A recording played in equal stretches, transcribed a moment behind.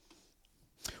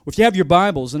If you have your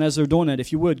Bibles, and as they're doing that,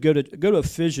 if you would, go to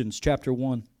Ephesians chapter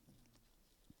 1.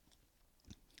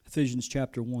 Ephesians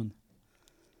chapter 1.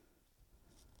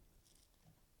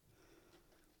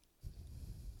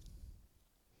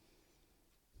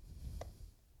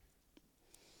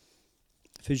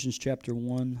 Ephesians chapter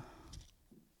 1.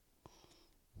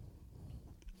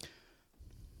 I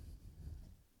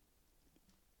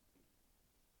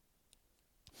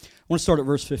want to start at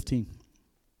verse 15.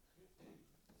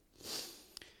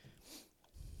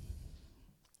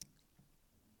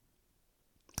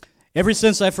 Ever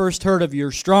since I first heard of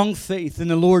your strong faith in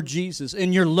the Lord Jesus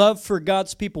and your love for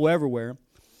God's people everywhere,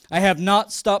 I have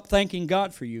not stopped thanking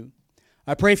God for you.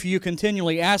 I pray for you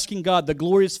continually, asking God, the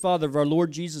glorious Father of our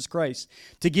Lord Jesus Christ,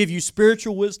 to give you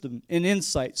spiritual wisdom and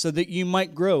insight so that you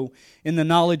might grow in the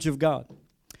knowledge of God.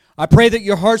 I pray that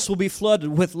your hearts will be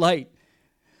flooded with light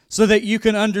so that you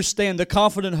can understand the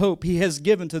confident hope He has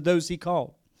given to those He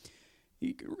called.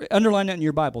 Underline that in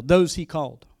your Bible, those He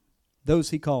called. Those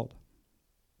He called.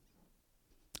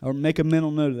 Or make a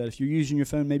mental note of that. If you're using your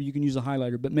phone, maybe you can use a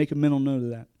highlighter, but make a mental note of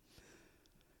that.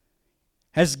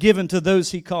 Has given to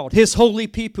those He called. His holy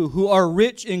people who are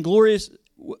rich in glorious...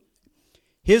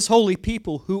 His holy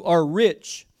people who are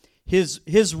rich...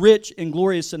 His rich and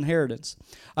glorious inheritance.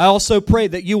 I also pray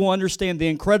that you will understand the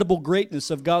incredible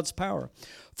greatness of God's power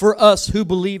for us who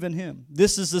believe in Him.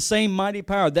 This is the same mighty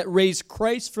power that raised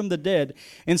Christ from the dead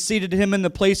and seated Him in the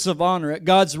place of honor at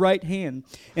God's right hand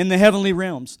in the heavenly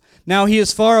realms. Now He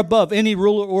is far above any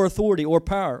ruler or authority or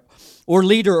power or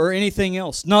leader or anything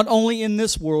else, not only in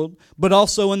this world, but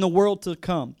also in the world to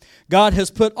come. God has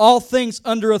put all things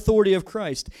under authority of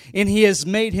Christ, and He has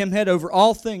made Him head over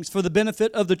all things for the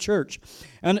benefit of the church.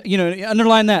 And,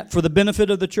 underline that, for the benefit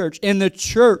of the church. And the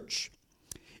church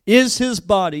is His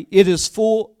body. It is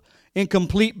full and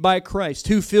complete by Christ,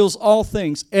 who fills all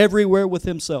things everywhere with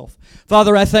Himself.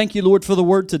 Father, I thank you, Lord, for the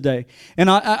word today. And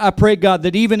I pray, God,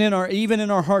 that even in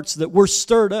our hearts, that we're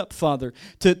stirred up, Father,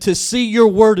 to see your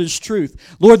word as truth.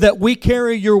 Lord, that we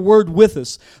carry your word with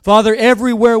us. Father,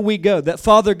 everywhere we go, that,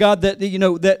 Father God,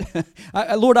 that,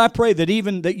 Lord, I pray that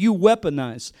even that you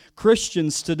weaponize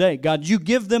Christians today. God, you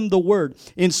give them the word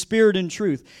in spirit and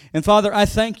truth. And Father, I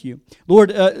thank you.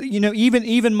 Lord,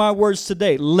 even my words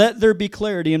today, let there be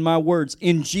clarity in my words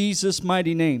in Jesus'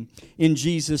 mighty name. In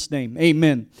Jesus' name.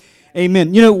 Amen.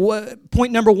 Amen.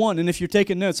 Point number one, and if you're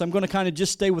taking notes, I'm going to kind of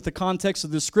just stay with the context of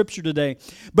the scripture today.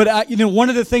 But, one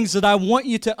of the things that I want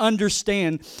you to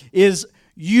understand is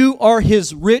you are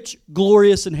His rich,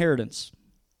 glorious inheritance.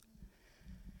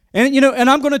 And, and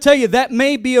I'm going to tell you, that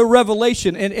may be a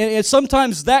revelation. And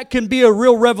sometimes that can be a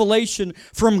real revelation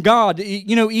from God,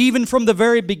 even from the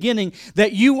very beginning,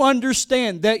 that you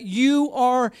understand that you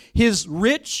are His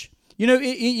rich.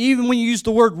 Even when you use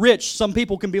the word rich, some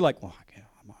people can be like, well,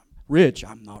 I'm rich.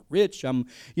 I'm not rich.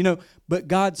 But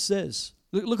God says,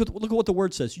 look at what the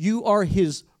word says. You are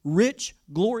His rich,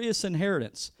 glorious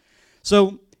inheritance.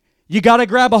 So you got to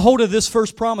grab a hold of this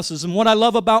first promises. And what I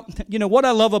love about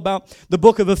the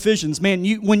book of Ephesians, man,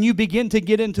 when you begin to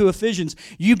get into Ephesians,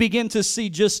 you begin to see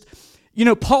just,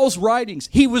 Paul's writings.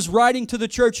 He was writing to the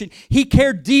church, and he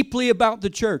cared deeply about the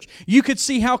church. You could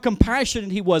see how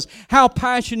compassionate he was, how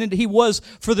passionate he was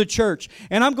for the church.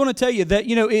 And I'm going to tell you that,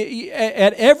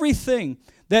 at everything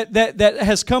that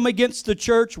has come against the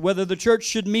church, whether the church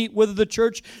should meet, whether the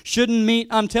church shouldn't meet,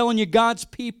 I'm telling you, God's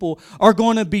people are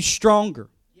going to be stronger.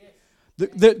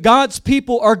 God's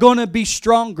people are going to be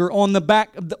stronger on the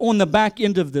back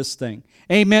end of this thing.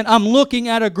 Amen. I'm looking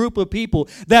at a group of people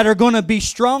that are going to be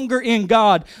stronger in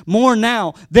God more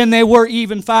now than they were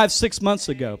even 5-6 months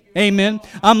ago. Amen.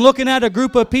 I'm looking at a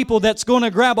group of people that's going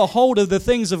to grab a hold of the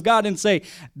things of God and say,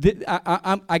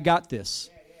 I got this.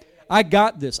 I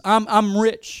got this. I'm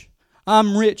rich.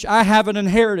 I'm rich. I have an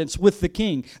inheritance with the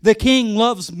King. The King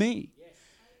loves me.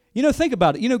 Think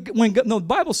about it. When the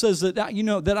Bible says that,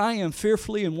 that I am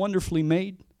fearfully and wonderfully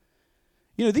made.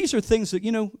 These are things that,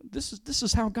 this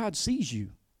is how God sees you.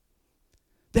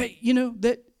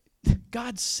 That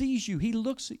God sees you. He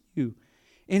looks at you.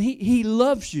 And He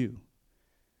loves you.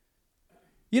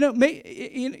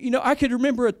 I could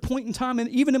remember a point in time, and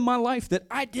even in my life, that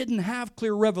I didn't have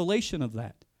clear revelation of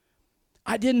that.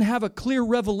 I didn't have a clear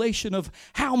revelation of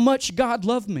how much God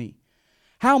loved me.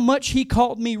 How much He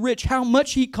called me rich. How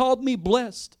much He called me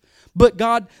blessed. But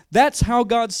God, that's how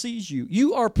God sees you.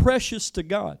 You are precious to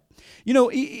God.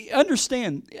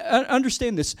 Understand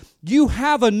this. You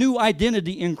have a new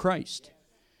identity in Christ.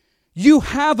 You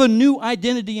have a new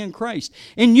identity in Christ.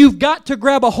 And you've got to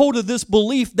grab a hold of this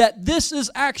belief that this is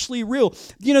actually real.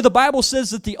 The Bible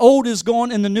says that the old is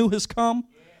gone and the new has come.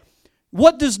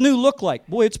 What does new look like?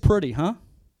 Boy, it's pretty, huh?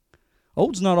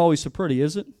 Old's not always so pretty,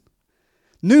 is it?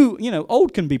 New,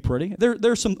 old can be pretty.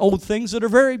 There's some old things that are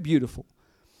very beautiful.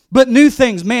 But new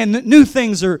things, man, new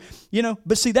things are,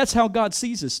 but see, that's how God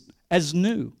sees us, as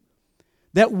new.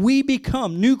 That we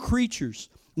become new creatures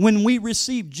when we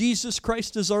receive Jesus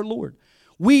Christ as our Lord.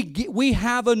 We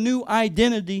have a new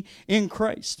identity in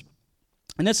Christ.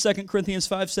 And that's 2 Corinthians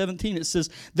 5:17. It says,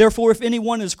 therefore, if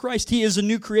anyone is Christ, he is a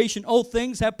new creation. Old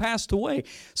things have passed away.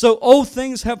 So old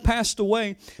things have passed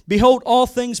away. Behold, all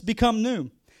things become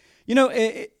new.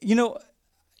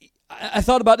 I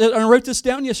thought about it, and I wrote this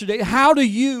down yesterday. How do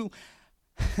you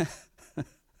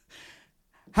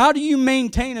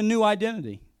maintain a new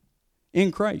identity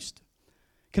in Christ?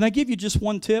 Can I give you just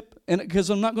one tip? And because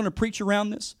I'm not going to preach around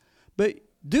this, but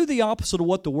do the opposite of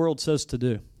what the world says to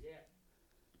do.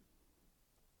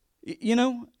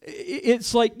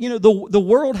 It's like, the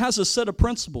world has a set of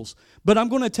principles, but I'm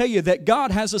going to tell you that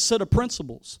God has a set of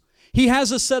principles. He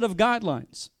has a set of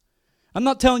guidelines. I'm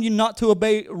not telling you not to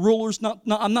obey rulers.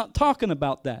 I'm not talking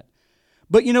about that.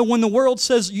 But, when the world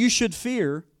says you should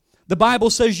fear, the Bible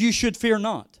says you should fear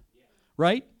not.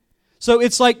 Right? So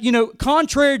it's like,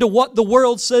 contrary to what the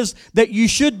world says that you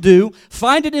should do,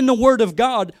 find it in the Word of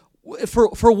God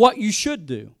for what you should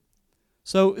do.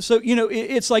 So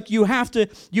it's like you have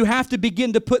to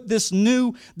begin to put this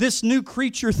new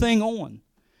creature thing on.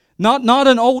 Not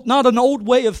an old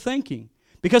way of thinking.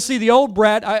 Because see, the old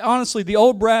Brad,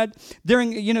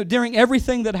 during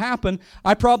everything that happened,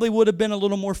 I probably would have been a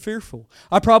little more fearful.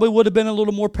 I probably would have been a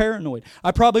little more paranoid. I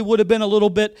probably would have been a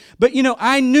little bit, but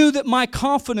I knew that my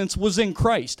confidence was in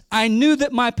Christ. I knew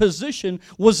that my position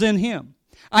was in Him.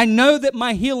 I know that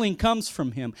my healing comes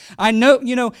from Him. I know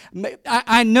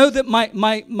that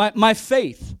my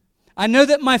faith, I know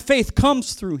that my faith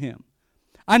comes through Him.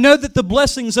 I know that the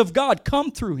blessings of God come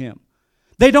through Him.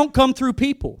 They don't come through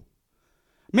people.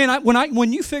 Man,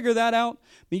 when you figure that out,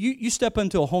 you step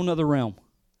into a whole nother realm.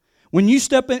 When you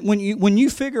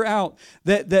figure out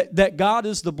that God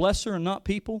is the blesser and not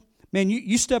people, man,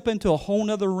 you step into a whole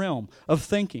nother realm of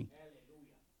thinking.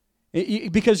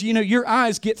 Because your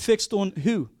eyes get fixed on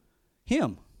who?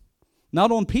 Him.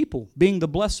 Not on people being the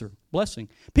blessing.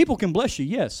 People can bless you,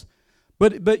 yes.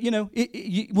 But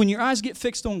when your eyes get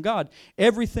fixed on God,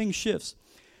 everything shifts.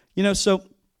 So.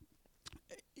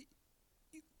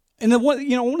 And then I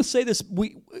want to say this.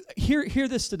 Hear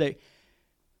this today.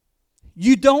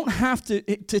 You don't have to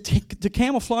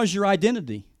camouflage your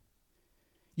identity.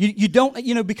 You don't,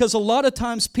 because a lot of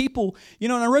times people,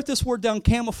 and I wrote this word down,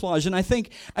 camouflage, and I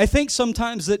think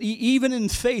sometimes that even in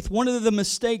faith, one of the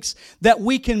mistakes that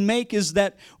we can make is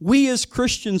that we as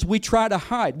Christians, we try to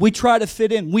hide, we try to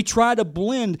fit in, we try to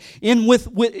blend in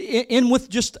with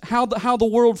just how the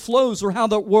world flows or how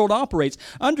the world operates.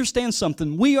 Understand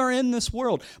something, we are in this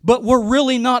world, but we're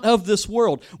really not of this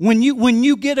world. When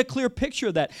you get a clear picture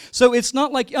of that, so it's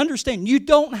not like, understand, you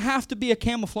don't have to be a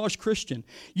camouflage Christian.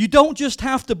 You don't just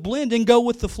have to blend and go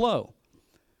with the flow.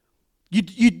 You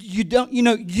don't,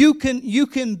 you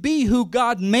can be who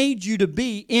God made you to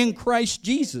be in Christ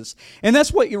Jesus. And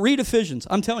that's what you read Ephesians.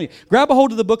 I'm telling you, grab a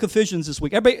hold of the book of Ephesians this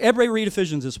week. Everybody read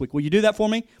Ephesians this week. Will you do that for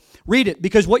me? Read it,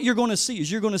 because what you're going to see is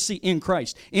you're going to see in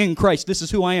Christ. In Christ. This is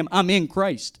who I am. I'm in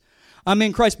Christ. I'm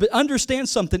in Christ. But understand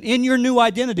something. In your new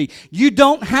identity, you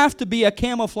don't have to be a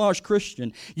camouflage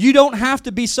Christian. You don't have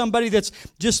to be somebody that's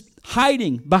just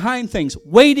hiding behind things,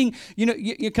 waiting.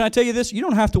 Can I tell you this? You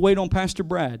don't have to wait on Pastor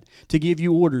Brad to give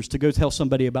you orders to go tell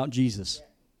somebody about Jesus.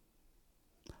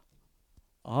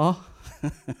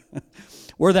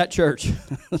 We're that church.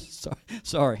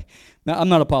 Sorry. Now, I'm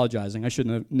not apologizing. I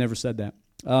shouldn't have never said that.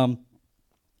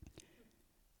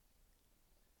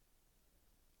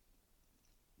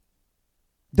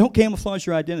 Don't camouflage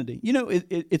your identity.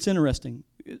 It's interesting.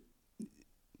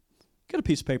 Get a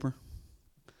piece of paper.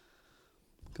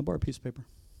 Can I borrow a piece of paper?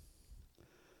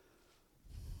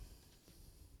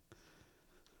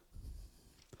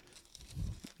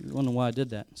 You're wondering why I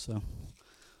did that, so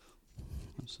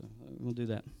we'll do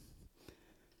that.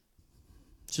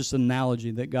 It's just an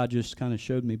analogy that God just kind of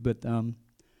showed me, but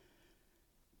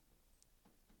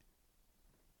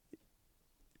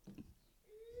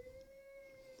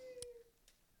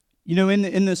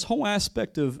in this whole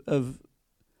aspect of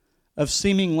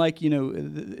seeming like,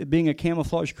 being a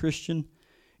camouflage Christian,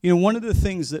 one of the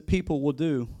things that people will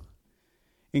do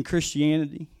in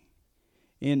Christianity,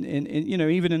 and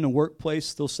even in the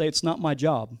workplace, they'll say, it's not my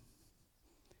job.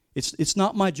 It's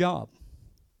not my job.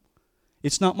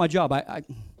 It's not my job. I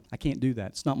can't do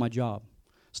that. It's not my job.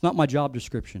 It's not my job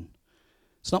description.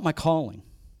 It's not my calling.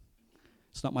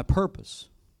 It's not my purpose.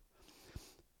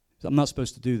 I'm not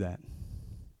supposed to do that.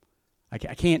 I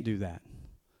can't do that.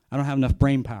 I don't have enough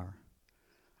brain power.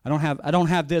 I don't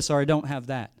have this or I don't have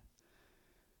that.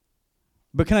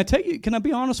 But can I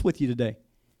be honest with you today?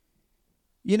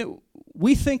 You know,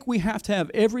 we think we have to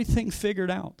have everything figured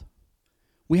out.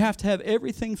 We have to have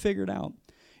everything figured out.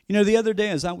 You know, the other day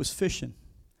as I was fishing,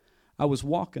 I was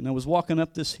walking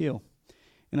up this hill,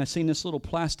 and I seen this little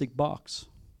plastic box.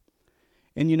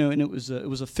 And you know, and it was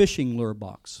a fishing lure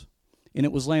box, and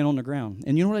it was laying on the ground.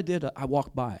 And you know what I did? I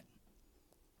walked by it.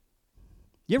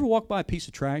 You ever walk by a piece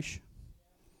of trash?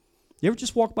 You ever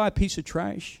just walk by a piece of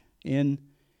trash and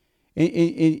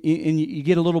you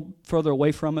get a little further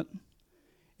away from it,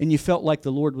 and you felt like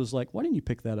the Lord was like, "Why didn't you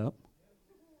pick that up?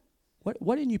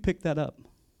 Why didn't you pick that up?"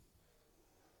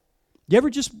 You ever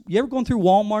going through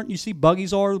Walmart and you see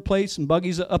buggies all over the place and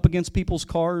buggies up against people's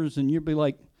cars, and you'd be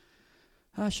like,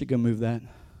 "I should go move that.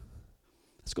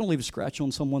 It's going to leave a scratch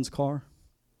on someone's car."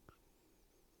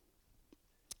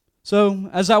 So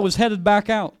as I was headed back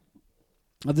out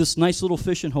of this nice little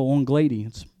fishing hole on Glady,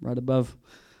 it's right above.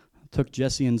 I took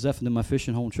Jesse and Zeph into my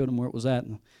fishing hole and showed them where it was at,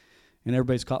 and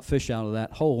everybody's caught fish out of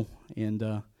that hole.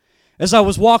 And as I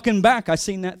was walking back, I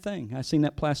seen that thing. I seen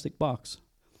that plastic box.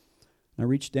 And I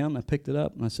reached down and I picked it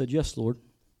up and I said, "Yes, Lord."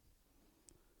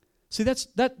 See,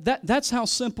 that's how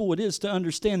simple it is to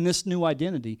understand this new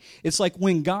identity. It's like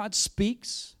when God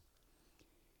speaks,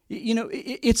 you know,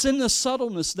 it's in the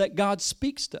subtleness that God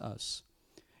speaks to us.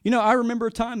 You know, I remember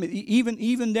a time,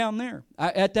 even down there,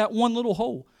 at that one little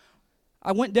hole,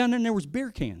 I went down there and there was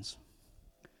beer cans.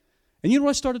 And you know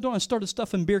what I started doing? I started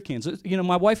stuffing beer cans. You know,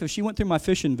 my wife, if she went through my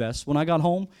fishing vest when I got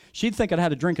home, she'd think I'd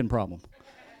had a drinking problem.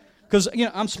 Because, you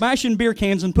know, I'm smashing beer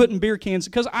cans and putting beer cans,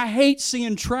 because I hate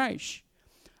seeing trash.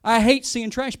 I hate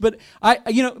seeing trash, but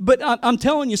I'm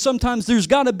telling you, sometimes there's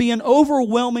got to be an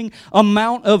overwhelming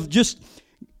amount of just,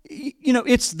 you know,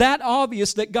 it's that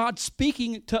obvious that God's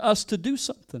speaking to us to do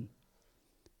something.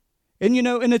 And you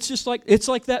know, and it's like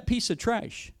that piece of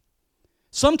trash.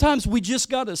 Sometimes we just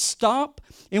got to stop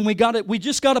and we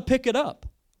just got to pick it up.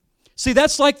 See,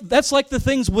 that's like the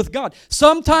things with God.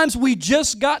 Sometimes we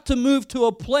just got to move to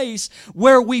a place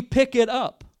where we pick it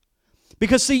up.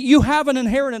 Because, see, you have an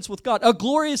inheritance with God, a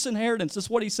glorious inheritance. That's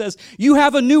what he says. You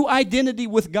have a new identity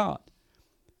with God.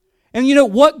 And you know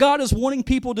what God is wanting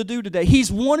people to do today?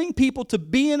 He's wanting people to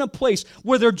be in a place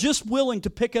where they're just willing to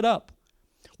pick it up.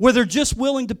 Where they're just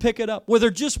willing to pick it up. Where they're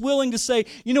just willing to say,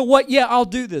 "You know what? Yeah, I'll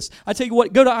do this." I tell you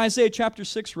what, go to Isaiah chapter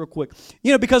 6 real quick.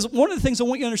 You know, because one of the things I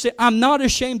want you to understand, I'm not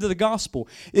ashamed of the gospel.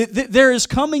 There is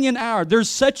coming an hour.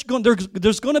 There's going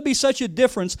to be such a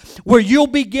difference where you'll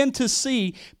begin to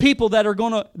see people that are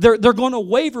going to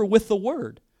waver with the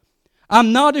word.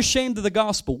 I'm not ashamed of the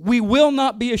gospel. We will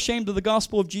not be ashamed of the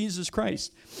gospel of Jesus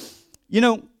Christ. You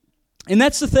know, and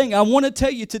that's the thing I want to tell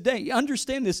you today.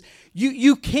 Understand this.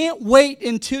 You can't wait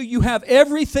until you have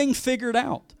everything figured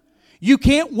out. You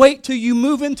can't wait till you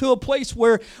move into a place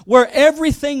where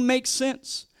everything makes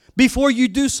sense before you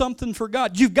do something for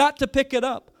God. You've got to pick it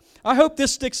up. I hope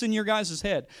this sticks in your guys'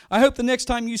 head. I hope the next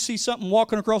time you see something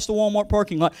walking across the Walmart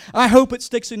parking lot, I hope it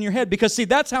sticks in your head, because, see,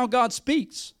 that's how God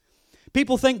speaks.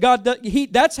 People think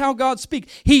that's how God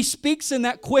speaks. He speaks in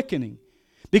that quickening.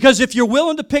 Because if you're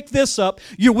willing to pick this up,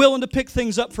 you're willing to pick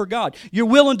things up for God. You're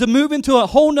willing to move into a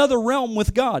whole nother realm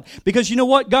with God. Because you know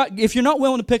what? God, if you're not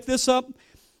willing to pick this up,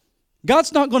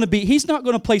 He's not going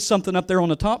to place something up there on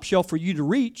the top shelf for you to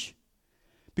reach.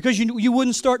 Because you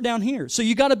wouldn't start down here. So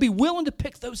you got to be willing to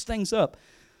pick those things up.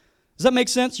 Does that make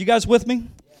sense? You guys with me?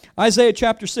 Yeah. Isaiah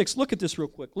chapter 6. Look at this real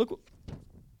quick. Look.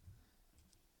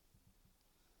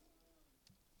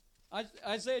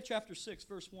 Isaiah chapter 6,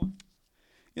 verse 1.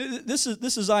 This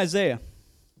is Isaiah.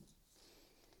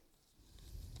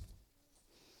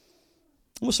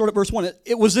 We'll start at verse 1.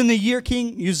 It was in the year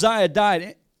King Uzziah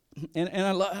died, and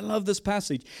I love this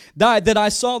passage, died, that I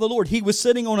saw the Lord. He was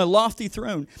sitting on a lofty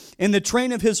throne, and the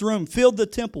train of his robe filled the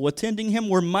temple. Attending him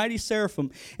were mighty seraphim,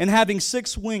 and having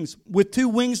 6 wings. With 2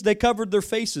 wings they covered their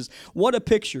faces. What a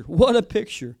picture. What a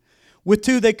picture. With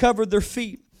 2 they covered their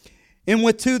feet. And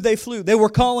with 2 they flew. They were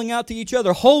calling out to each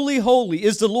other, "Holy, holy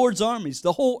is the Lord's armies.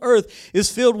 The whole earth is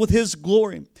filled with his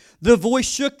glory." The voice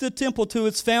shook the temple to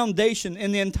its foundation,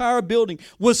 and the entire building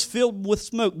was filled with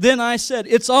smoke. Then I said,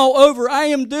 "It's all over. I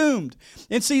am doomed."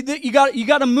 And see, you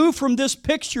got to move from this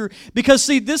picture, because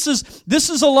see, this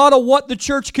is a lot of what the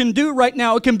church can do right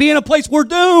now. It can be in a place we're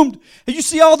doomed. And you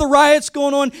see all the riots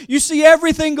going on. You see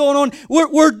everything going on.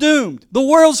 We're doomed. The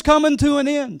world's coming to an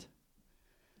end.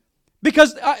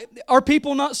 Because are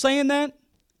people not saying that?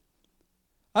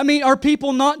 I mean, are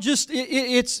people not just,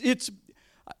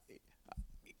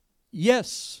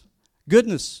 yes,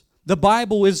 goodness, the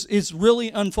Bible is really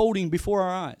unfolding before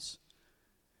our eyes.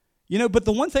 You know, but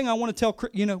the one thing I want to tell,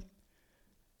 you know,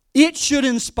 it should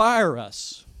inspire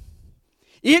us.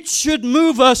 It should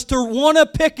move us to want to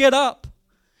pick it up.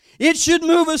 It should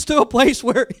move us to a place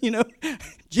where,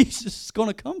 Jesus is going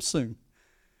to come soon.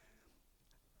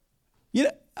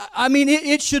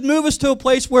 It should move us to a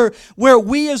place where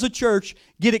we as a church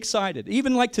get excited.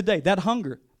 Even like today, that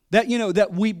hunger. That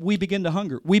we begin to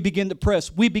hunger. We begin to press.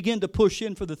 We begin to push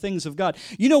in for the things of God.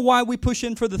 You know why we push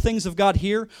in for the things of God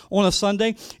here on a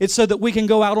Sunday? It's so that we can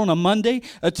go out on a Monday,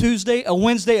 a Tuesday, a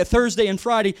Wednesday, a Thursday, and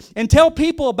Friday and tell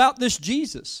people about this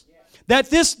Jesus. That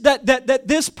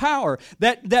this power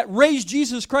that raised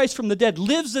Jesus Christ from the dead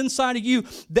lives inside of you.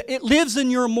 That it lives in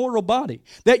your immortal body.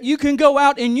 That you can go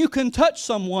out and you can touch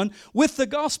someone with the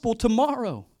gospel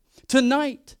tomorrow,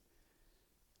 tonight.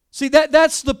 See,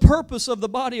 that's the purpose of the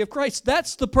body of Christ.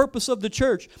 That's the purpose of the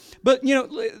church. But,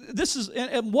 this is,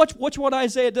 and watch what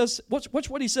Isaiah does. Watch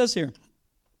what he says here.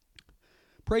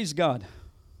 Praise God.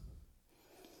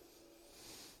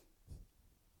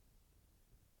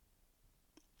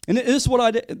 And this is what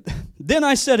I did. Then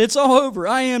I said, it's all over.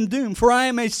 I am doomed, for I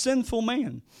am a sinful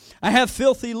man. I have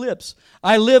filthy lips.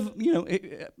 I live,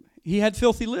 he had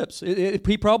filthy lips.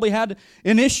 He probably had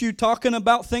an issue talking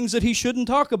about things that he shouldn't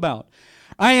talk about.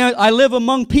 I live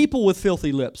among people with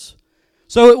filthy lips.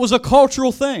 So it was a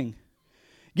cultural thing.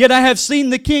 Yet I have seen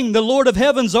the King, the Lord of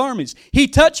heaven's armies. He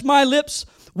touched my lips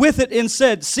with it and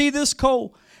said, see, this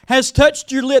coal has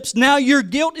touched your lips. Now your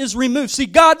guilt is removed. See,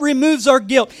 God removes our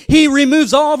guilt. He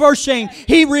removes all of our shame.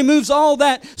 He removes all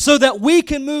that so that we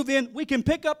can move in. We can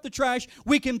pick up the trash.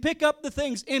 We can pick up the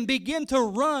things and begin to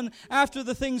run after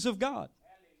the things of God.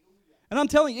 And I'm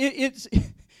telling you,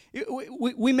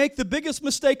 we make the biggest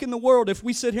mistake in the world if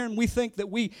we sit here and we think that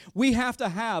we have to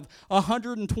have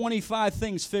 125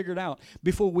 things figured out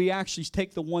before we actually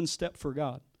take the one step for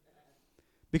God.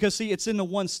 Because, see, it's in the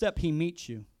one step He meets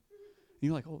you. And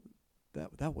you're like, oh,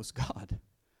 that was God.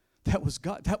 That was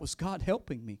God. That was God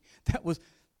helping me.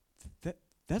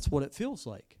 That's what it feels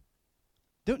like.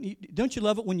 Don't you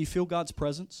love it when you feel God's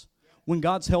presence? When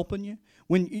God's helping you?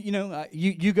 When,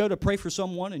 you go to pray for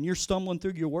someone and you're stumbling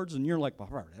through your words and you're like, blah,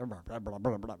 blah, blah, blah,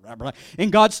 blah, blah, blah, blah,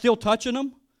 and God's still touching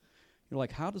them? You're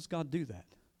like, how does God do that?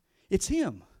 It's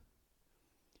Him.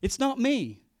 It's not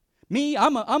me. Me,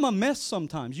 I'm a mess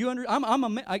sometimes.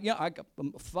 I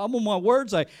fumble my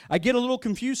words. I get a little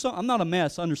confused. I'm not a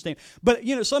mess, I understand. But,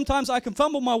 sometimes I can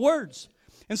fumble my words.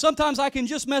 And sometimes I can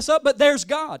just mess up, but there's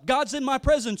God. God's in my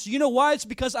presence. You know why? It's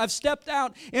because I've stepped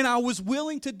out and I was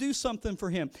willing to do something for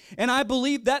Him. And I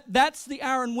believe that that's the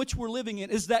hour in which we're living in,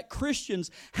 is that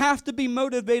Christians have to be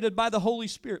motivated by the Holy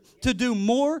Spirit to do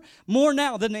more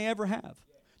now than they ever have.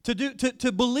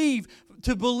 To believe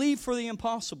for the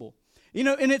impossible.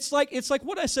 And it's like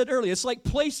what I said earlier. It's like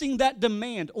placing that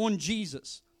demand on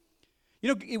Jesus.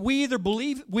 We either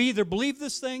believe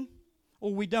this thing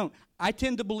or we don't. I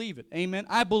tend to believe it. Amen.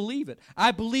 I believe it.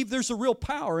 I believe there's a real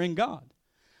power in God.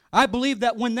 I believe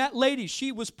that when that lady,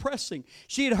 she was pressing,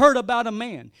 she had heard about a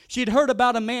man. She had heard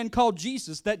about a man called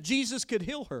Jesus, that Jesus could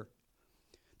heal her.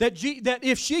 That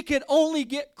if she could only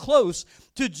get close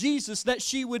to Jesus, that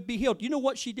she would be healed. You know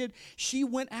what she did? She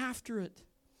went after it.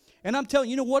 And I'm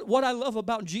telling you, what I love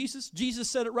about Jesus? Jesus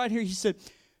said it right here. He said,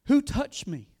 who touched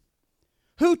me?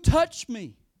 Who touched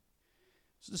me?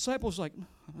 The disciples were like,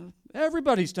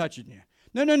 everybody's touching you.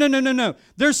 No.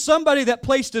 There's somebody that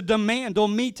placed a demand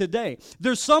on me today.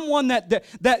 There's someone that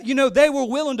they were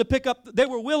willing to pick up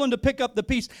the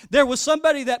piece. There was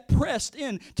somebody that pressed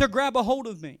in to grab a hold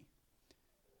of me.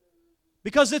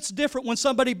 Because it's different when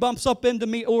somebody bumps up into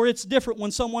me, or it's different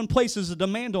when someone places a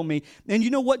demand on me. And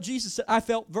you know what Jesus said? I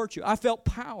felt virtue. I felt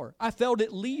power. I felt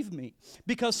it leave me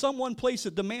because someone placed a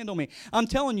demand on me. I'm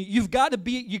telling you, you got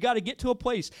to get to a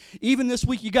place. Even this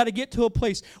week, you got to get to a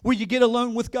place where you get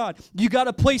alone with God. You got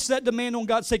to place that demand on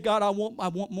God. Say, God, I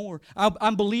want more.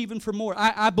 I'm believing for more.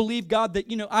 I believe, God,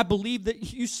 that, I believe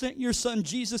that you sent your son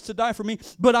Jesus to die for me,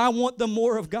 but I want the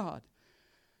more of God.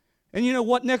 And you know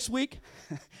what, next week?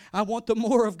 I want the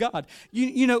more of God.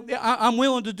 I'm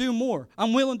willing to do more.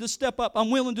 I'm willing to step up. I'm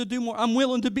willing to do more. I'm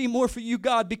willing to be more for you,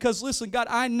 God, because listen, God,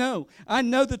 I know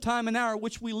the time and hour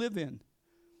which we live in.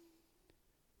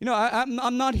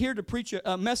 I'm not here to preach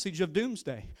a message of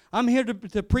doomsday. I'm here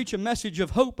to preach a message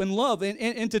of hope and love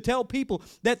and to tell people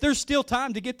that there's still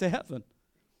time to get to heaven.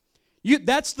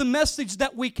 That's the message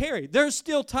that we carry. There's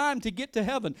still time to get to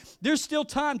heaven. There's still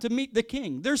time to meet the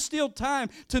King. There's still time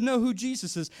to know who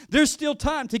Jesus is. There's still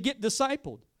time to get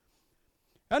discipled.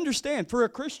 Understand, for a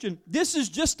Christian, this is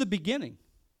just the beginning.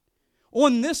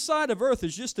 On this side of earth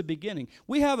is just the beginning.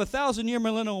 We have 1,000-year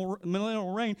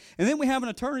millennial reign, and then we have an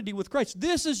eternity with Christ.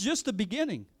 This is just the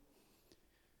beginning.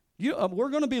 We're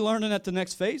going to be learning at the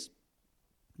next phase.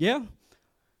 Yeah,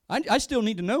 I still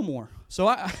need to know more. So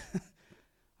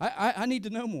I need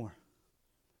to know more.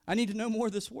 I need to know more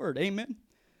of this word. Amen.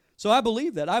 So I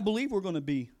believe that. I believe we're going to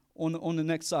be on the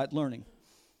next side learning.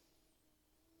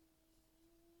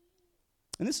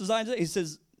 And this is Isaiah. He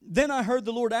says, then I heard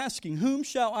the Lord asking, whom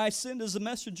shall I send as a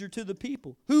messenger to the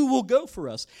people? Who will go for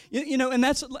us? You know, and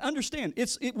that's, understand,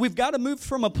 we've got to move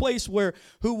from a place where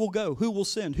who will go, who will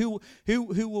send, who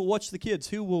will watch the kids,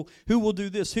 who will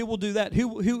do this, who will do that, who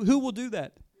will do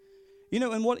that. You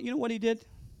know, and what he did?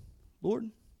 Lord,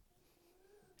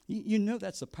 you know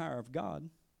that's the power of God.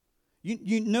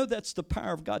 You know that's the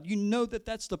power of God. You know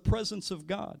that's the presence of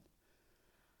God.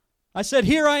 I said,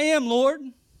 here I am, Lord.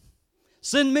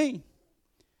 Send me.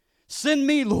 Send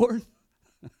me, Lord.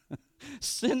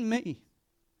 Send me.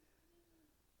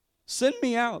 Send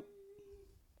me out.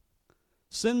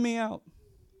 Send me out.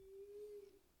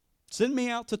 Send me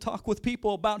out to talk with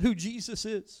people about who Jesus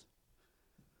is.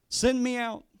 Send me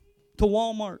out to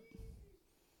Walmart.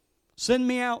 Send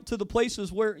me out to the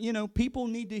places where, you know, people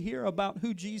need to hear about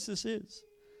who Jesus is.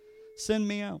 Send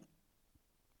me out.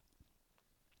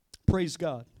 Praise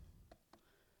God.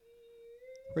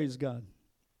 Praise God.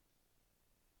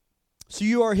 So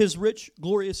you are his rich,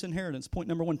 glorious inheritance. Point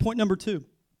number one. Point number two.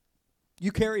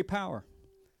 You carry power.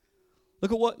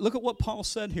 Look at what Paul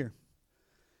said here.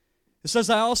 It says,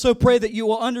 I also pray that you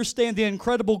will understand the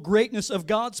incredible greatness of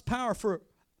God's power for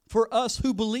us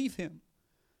who believe him.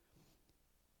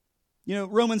 You know,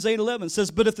 Romans 8:11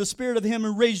 says, but if the spirit of him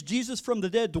who raised Jesus from the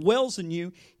dead dwells in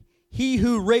you, he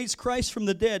who raised Christ from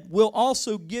the dead will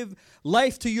also give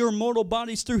life to your mortal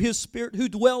bodies through his spirit who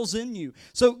dwells in you.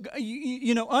 So,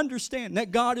 you know, understand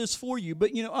that God is for you.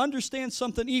 But, you know, understand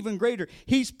something even greater.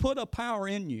 He's put a power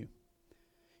in you.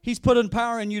 He's put a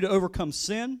power in you to overcome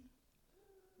sin.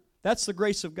 That's the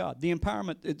grace of God. The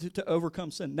empowerment to overcome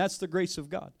sin. That's the grace of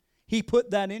God. He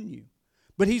put that in you.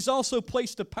 But he's also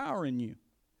placed a power in you.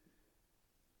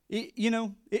 You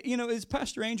know, is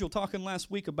Pastor Angel talking last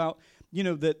week about,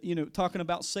 talking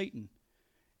about Satan,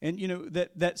 and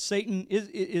that Satan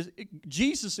is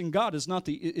Jesus and God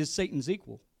is Satan's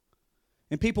equal,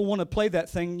 and people want to play that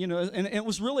thing, and it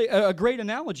was really a great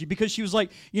analogy because she was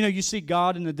like, you see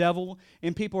God and the devil,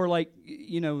 and people are like,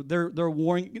 they're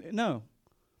warring. No,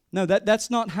 that's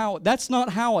not how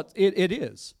it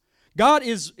is. God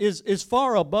is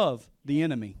far above the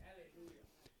enemy.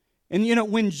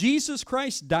 And when Jesus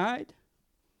Christ died,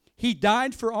 he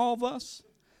died for all of us.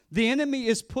 The enemy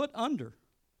is put under.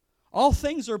 All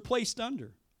things are placed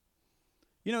under.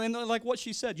 And like what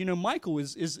she said, Michael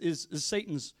is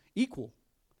Satan's equal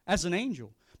as an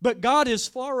angel. But God is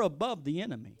far above the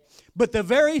enemy. But the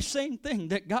very same thing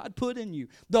that God put in you,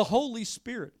 the Holy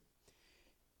Spirit,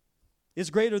 is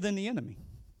greater than the enemy.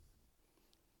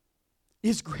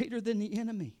 Is greater than the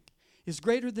enemy. Is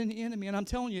greater than the enemy. And I'm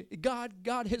telling you,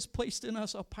 God has placed in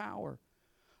us a power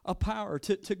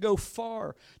to go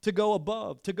far, to go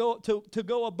above, to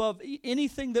go above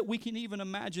anything that we can even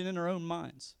imagine in our own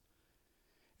minds.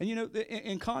 And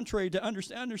in contrary to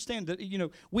understand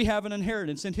that we have an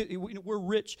inheritance and we're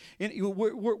rich and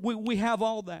we have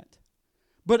all that.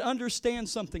 But understand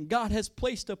something. God has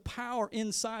placed a power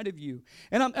inside of you.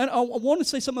 And I want to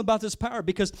say something about this power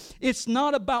because it's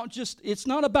not about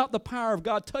the power of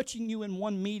God touching you in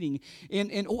one meeting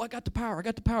and I got the power.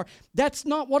 That's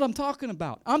not what I'm talking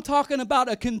about. I'm talking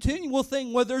about a continual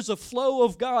thing where there's a flow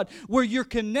of God, where you're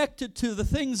connected to the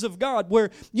things of God,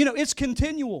 where, it's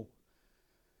continual.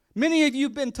 Many of you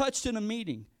have been touched in a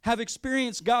meeting, have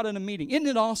experienced God in a meeting. Isn't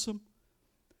it awesome?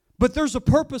 But there's a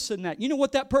purpose in that. You know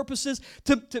what that purpose is?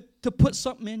 To put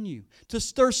something in you, to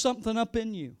stir something up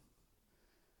in you.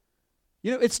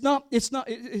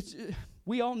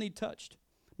 We all need touched.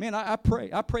 Man, I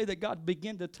pray that God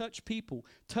begin to touch people.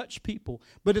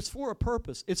 But it's for a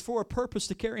purpose. It's for a purpose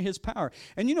to carry his power.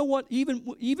 And you know what?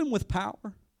 Even with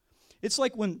power, it's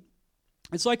like when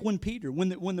Peter, when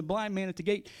the blind man at the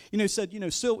gate, said,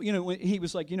 when he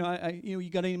was like, you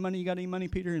got any money,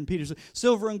 Peter? And Peter said,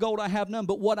 silver and gold I have none,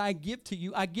 but what I give to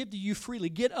you freely.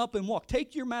 Get up and walk.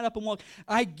 Take your mat up and walk.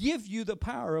 I give you the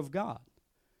power of God.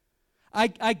 I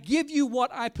give you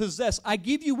what I possess. I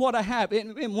give you what I have.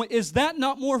 And is that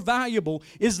not more valuable?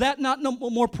 Is that not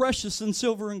more precious than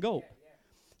silver and gold?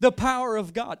 The power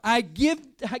of God. I give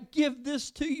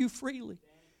this to you freely.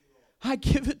 I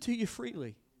give it to you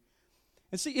freely.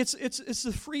 And see, it's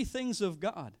the free things of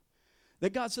God.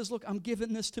 That God says, look, I'm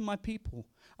giving this to my people.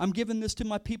 I'm giving this to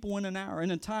my people in an hour,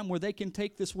 in a time where they can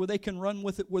take this, where they can run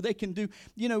with it, where they can do,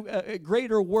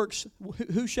 greater works.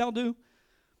 Who shall do?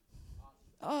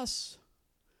 Us.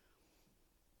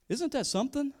 Isn't that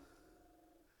something?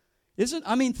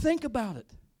 Think about it.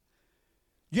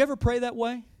 Do you ever pray that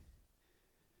way?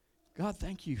 God,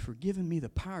 thank you for giving me the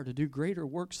power to do greater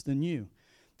works than you.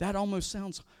 That almost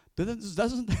sounds,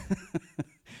 doesn't,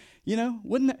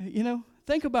 wouldn't that,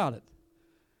 think about it.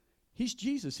 He's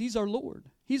Jesus. He's our Lord.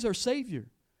 He's our Savior.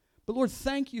 But Lord,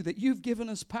 thank you that you've given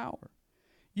us power.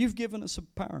 You've given us a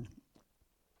power.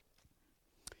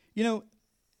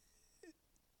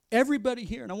 Everybody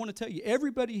here, and I want to tell you,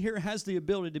 everybody here has the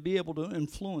ability to be able to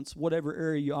influence whatever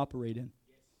area you operate in.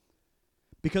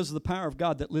 Because of the power of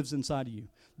God that lives inside of you.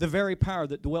 The very power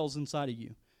that dwells inside of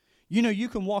you. You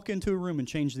can walk into a room and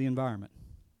change the environment.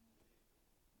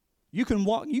 You can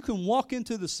walk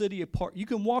into the city of Park. You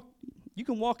can walk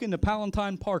into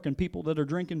Palatine Park and people that are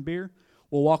drinking beer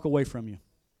will walk away from you.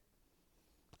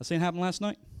 I seen it happen last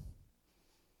night.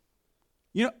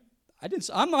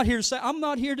 I'm not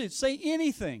here to say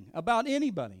anything about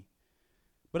anybody.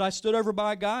 But I stood over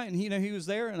by a guy and he was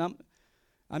there, and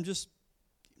I'm just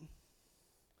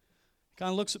kind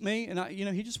of looks at me, and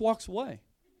he just walks away.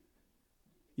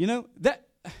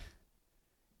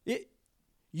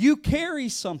 You carry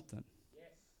something.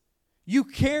 You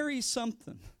carry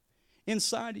something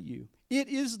inside of you. It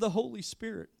is the Holy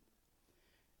Spirit.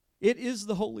 It is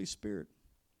the Holy Spirit.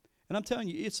 And I'm telling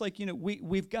you, it's like,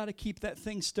 we've got to keep that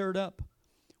thing stirred up.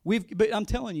 But I'm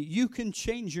telling you, you can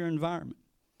change your environment.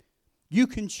 You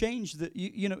can change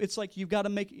it's like you've got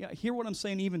to hear what I'm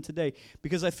saying even today,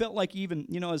 because I felt like even,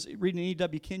 I was reading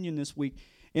E.W. Kenyon this week,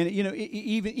 and,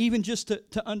 even just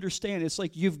to understand, it's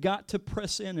like you've got to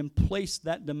press in and place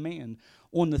that demand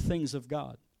on the things of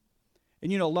God.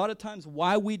 And, a lot of times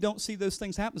why we don't see those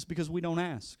things happen is because we don't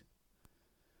ask.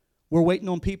 We're waiting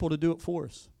on people to do it for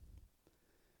us.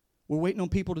 We're waiting on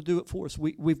people to do it for us.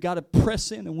 We've got to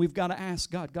press in and we've got to ask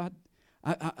God,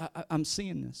 I'm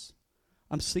seeing this.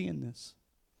 I'm seeing this.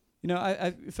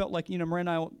 I felt like,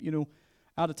 Miranda and I,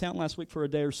 out of town last week for a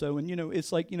day or so, and,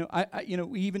 it's like,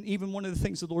 even one of the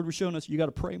things the Lord was showing us, you got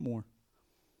to pray more.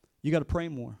 You got to pray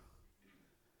more.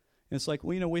 And it's like,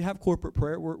 we have corporate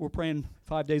prayer. We're praying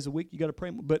 5 days a week. You got to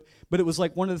pray more. But it was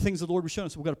like one of the things the Lord was showing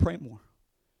us, we got to pray more.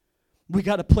 We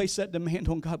got to place that demand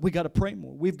on God. We got to pray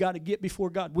more. We've got to get before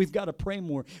God. We've got to pray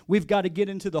more. We've got to get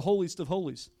into the holiest of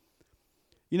holies.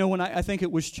 When I think it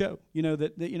was Cho,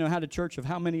 that had a church of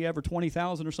how many ever,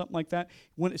 20,000 or something like that.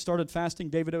 When it started fasting,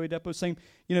 David Oyedepo saying,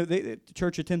 the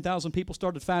church of 10,000 people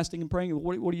started fasting and praying.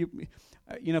 What do you,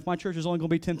 if my church is only going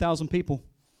to be 10,000 people,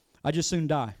 I just soon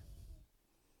die.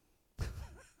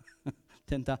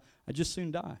 10,000, I just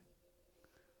soon die.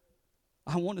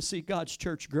 I want to see God's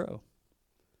church grow.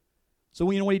 So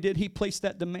what he did? He placed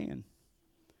that demand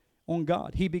on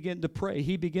God. He began to pray.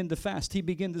 He began to fast. He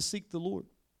began to seek the Lord.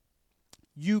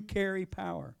 You carry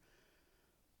power.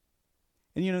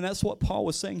 And that's what Paul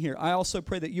was saying here. I also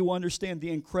pray that you understand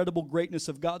the incredible greatness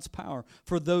of God's power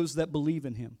for those that believe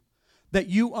in him. That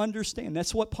you understand.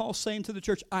 That's what Paul's saying to the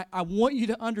church. I want you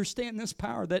to understand this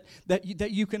power that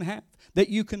you can have, that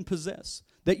you can possess,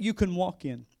 that you can walk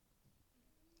in.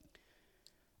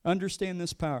 Understand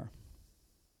this power.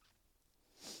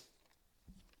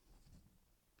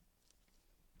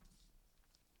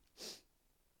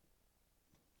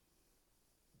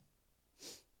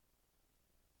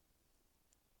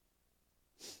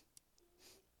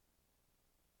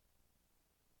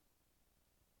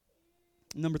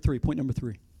 Point number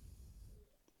three.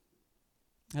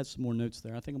 I had some more notes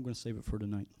there. I think I'm going to save it for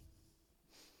tonight.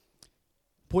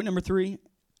 Point number three.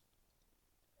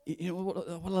 What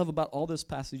I love about all this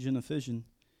passage in Ephesians,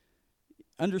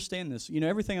 understand this.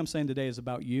 Everything I'm saying today is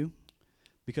about you,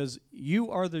 because you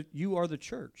are the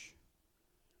church.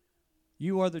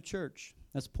 You are the church.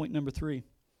 That's point number three.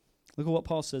 Look at what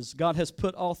Paul says. God has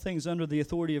put all things under the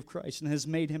authority of Christ and has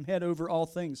made him head over all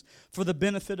things for the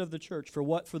benefit of the church. For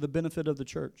what? For the benefit of the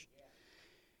church.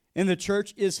 And the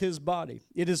church is his body.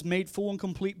 It is made full and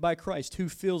complete by Christ, who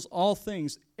fills all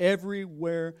things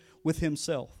everywhere with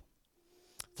himself.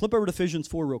 Flip over to Ephesians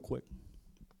 4 real quick.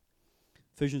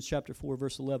 Ephesians chapter 4,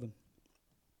 verse 11.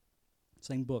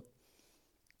 Same book.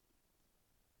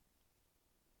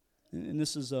 And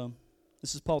this is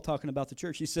Paul talking about the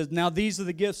church. He says, now these are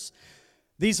the gifts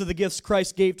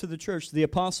Christ gave to the church: the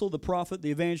apostle, the prophet, the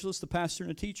evangelist, the pastor,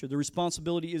 and the teacher. The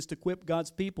responsibility is to equip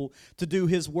God's people to do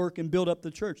his work and build up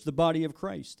the church, the body of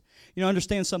Christ.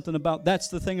 Understand something about, that's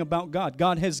the thing about God.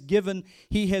 God has given,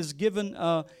 he has given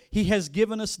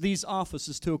us these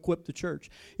offices to equip the church.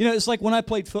 It's like when I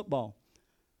played football.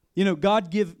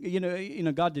 God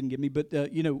didn't give me, but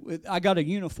I got a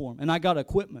uniform and I got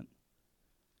equipment.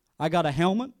 I got a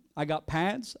helmet. I got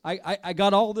pads. I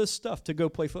got all this stuff to go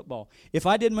play football. If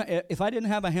I didn't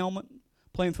have a helmet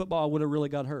playing football, I would have really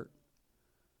got hurt.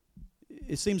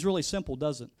 It seems really simple,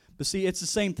 doesn't it? But see, it's the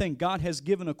same thing. God has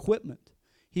given equipment.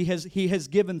 He has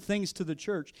given things to the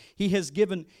church. He has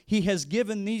given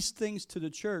these things to the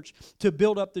church to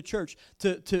build up the church,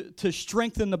 to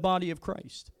strengthen the body of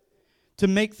Christ, to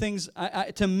make things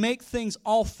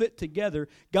all fit together.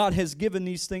 God has given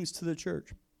these things to the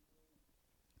church.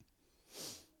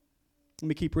 Let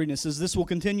me keep reading. It says, "This will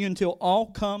continue until all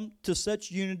come to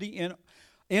such unity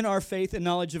in our faith and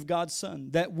knowledge of God's Son,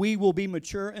 that we will be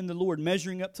mature in the Lord,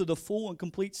 measuring up to the full and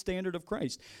complete standard of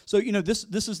Christ." So,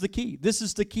 this is the key. This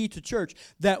is the key to church,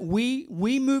 that we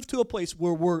move to a place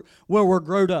where we're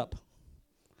growed up.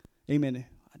 Amen.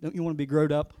 Don't you want to be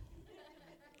growed up?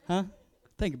 Huh?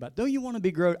 Think about it. Don't you want to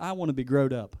be growed? I want to be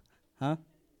growed up. Huh?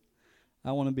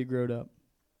 I want to be growed up.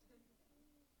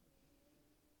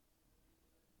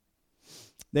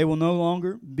 They will no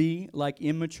longer be like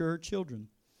immature children.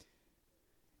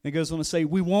 It goes on to say,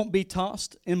 "We won't be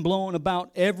tossed and blown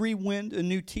about every wind and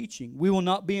new teaching. We will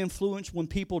not be influenced when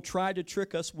people try to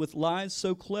trick us with lies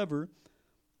so clever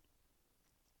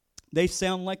they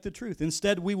sound like the truth.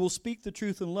 Instead, we will speak the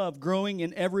truth in love, growing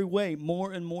in every way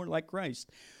more and more like Christ,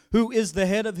 who is the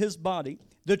head of his body,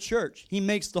 the church. He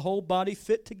makes the whole body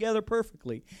fit together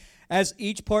perfectly. As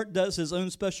each part does his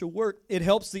own special work, it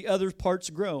helps the other parts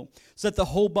grow, so that the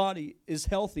whole body is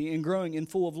healthy and growing and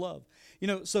full of love."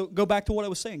 So go back to what I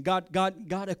was saying.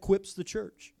 God equips the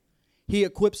church. He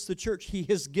equips the church. He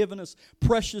has given us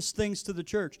precious things to the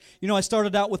church. I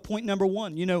started out with point number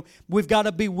 1. We've got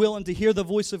to be willing to hear the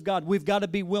voice of God. We've got to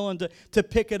be willing to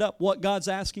pick it up, what God's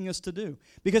asking us to do.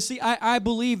 Because, see, I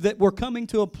believe that we're coming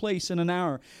to a place in an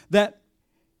hour that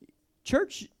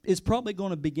church is probably going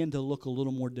to begin to look a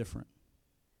little more different.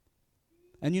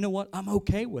 And you know what? I'm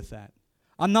okay with that.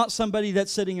 I'm not somebody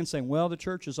that's sitting and saying, well, the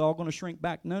church is all going to shrink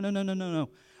back. No.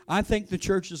 I think the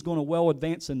church is going to well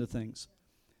advance into things.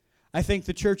 I think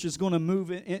the church is going to move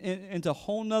into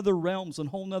whole nother realms and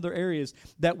whole nother areas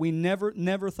that we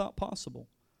never thought possible.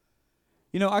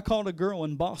 I called a girl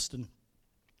in Boston.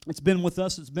 It's been with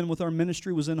us. It's been with our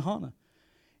ministry. Was in Hana.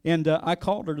 And I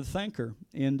called her to thank her,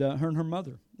 and her and her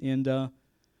mother, and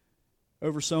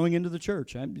over sowing into the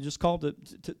church. I just called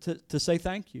to say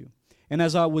thank you. And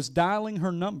as I was dialing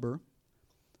her number,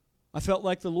 I felt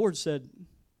like the Lord said,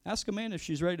 ask Amanda if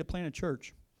she's ready to plant a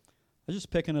church. I was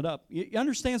just picking it up. You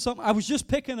understand something? I was just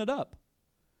picking it up.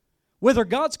 Whether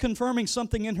God's confirming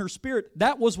something in her spirit,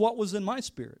 that was what was in my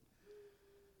spirit.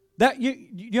 That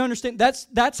you understand?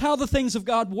 That's how the things of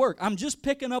God work. I'm just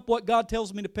picking up what God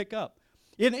tells me to pick up.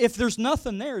 And if there's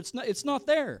nothing there, it's not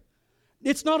there.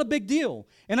 It's not a big deal.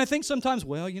 And I think sometimes,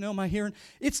 am I hearing?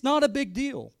 It's not a big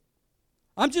deal.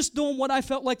 I'm just doing what I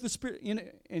felt like the Spirit.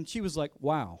 And she was like,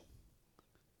 wow.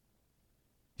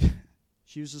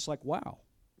 She was just like, wow.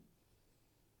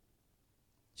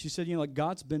 She said,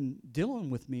 God's been dealing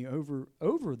with me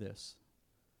over this.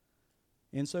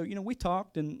 And so, we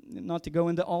talked, and not to go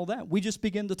into all that, we just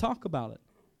began to talk about it.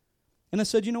 And I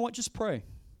said, you know what, just pray.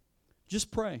 Just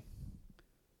pray.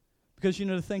 Because,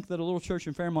 to think that a little church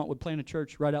in Fairmont would plant a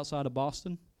church right outside of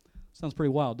Boston, sounds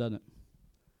pretty wild, doesn't it?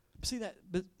 See that?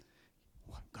 But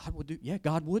God would do,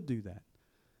 God would do that.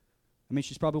 I mean,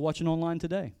 she's probably watching online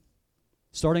today.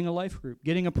 Starting a life group,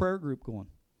 getting a prayer group going.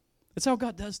 That's how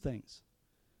God does things.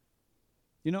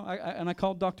 I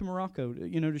called Dr. Morocco,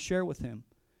 to share with him.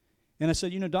 And I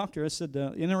said, doctor,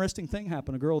 an interesting thing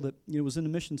happened. A girl that was in the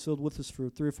mission field with us for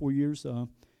 3 or 4 years.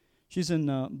 She's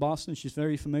in Boston. She's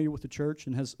very familiar with the church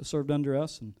and has served under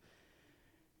us. And,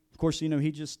 of course,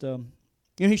 he just,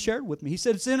 he shared with me. He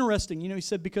said, it's interesting, he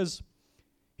said, because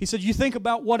he said, you think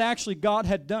about what actually God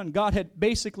had done. God had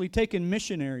basically taken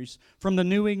missionaries from the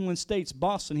New England states,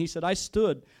 Boston. He said, I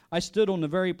stood on the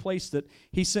very place that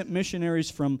he sent missionaries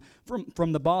from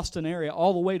the Boston area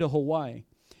all the way to Hawaii.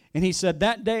 And he said,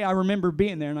 that day I remember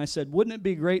being there, and I said, wouldn't it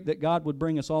be great that God would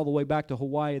bring us all the way back to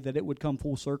Hawaii, that it would come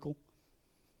full circle?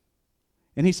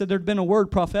 And he said there'd been a word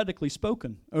prophetically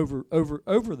spoken over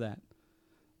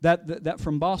that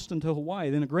from Boston to Hawaii.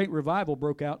 Then a great revival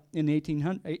broke out in the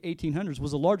 1800s.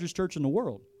 Was the largest church in the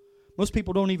world. Most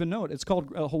people don't even know it. It's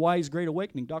called Hawaii's Great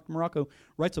Awakening. Dr. Morocco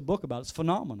writes a book about it. It's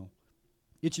phenomenal.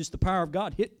 It's just the power of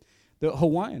God hit the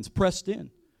Hawaiians, pressed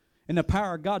in. And the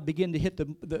power of God began to hit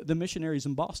the missionaries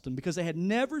in Boston because they had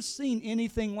never seen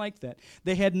anything like that.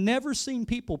 They had never seen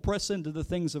people press into the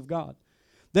things of God.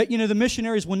 That, the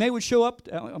missionaries, when they would show up,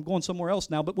 I'm going somewhere else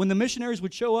now, but when the missionaries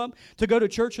would show up to go to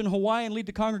church in Hawaii and lead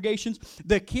the congregations,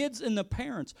 the kids and the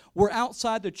parents were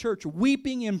outside the church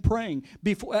weeping and praying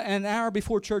an hour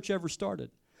before church ever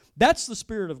started. That's the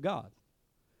Spirit of God.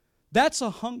 That's a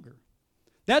hunger.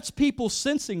 That's people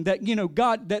sensing that,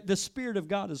 God, that the Spirit of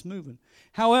God is moving.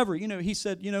 However, he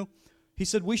said, He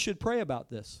said, we should pray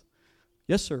about this.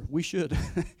 Yes, sir, we should.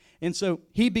 And so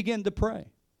he began to pray.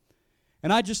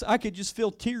 And I could just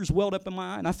feel tears welled up in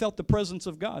my eye, and I felt the presence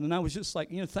of God. And I was just like,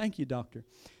 thank you, doctor.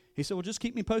 He said, well, just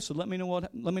keep me posted. Let me know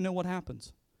what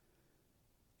happens.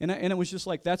 And it was just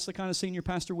like, that's the kind of senior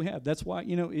pastor we have. That's why,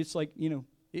 it's like,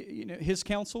 his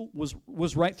counsel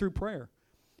was right through prayer.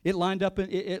 It lined up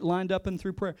and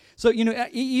through prayer. So,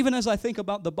 even as I think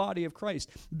about the body of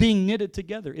Christ being knitted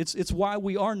together, it's why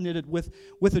we are knitted with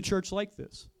a church like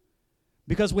this.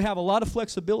 Because we have a lot of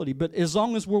flexibility, but as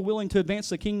long as we're willing to advance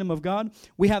the kingdom of God,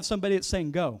 we have somebody that's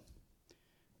saying, go.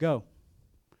 Go.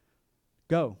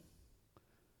 Go.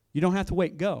 You don't have to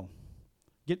wait. Go.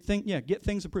 Get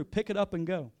things approved. Pick it up and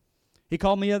go. He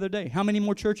called me the other day. How many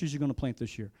more churches are you going to plant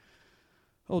this year?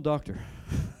 Oh, doctor.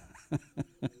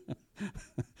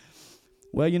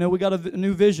 Well, we got a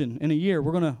new vision in a year.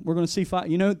 We're gonna see 5.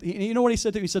 You know what he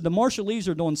said to me? He said, the Marshallese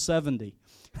are doing 70.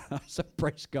 I said,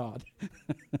 praise God.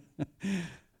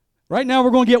 Right now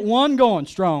we're going to get one going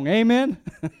strong. Amen.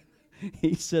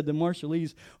 He said the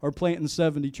Marshallese are planting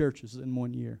 70 churches in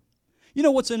 1 year. You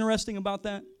know what's interesting about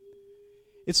that?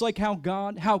 It's like how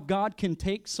God can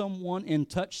take someone and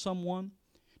touch someone.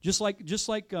 Just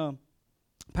like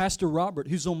Pastor Robert,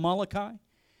 who's on Malachi.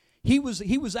 He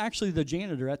was actually the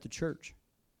janitor at the church.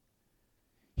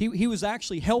 He was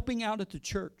actually helping out at the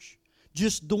church,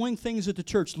 just doing things at the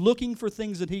church, looking for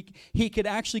things that he could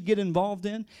actually get involved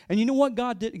in. And you know what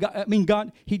God did?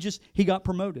 He got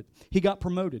promoted. He got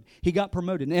promoted.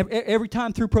 And every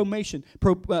time through promotion,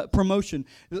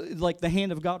 like the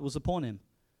hand of God was upon him.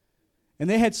 And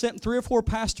they had sent 3 or 4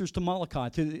 pastors to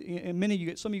Malachi.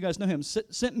 And some of you guys know him.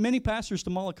 Sent many pastors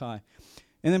to Malachi.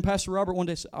 And then Pastor Robert one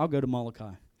day said, I'll go to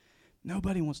Malachi.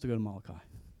 Nobody wants to go to Malachi.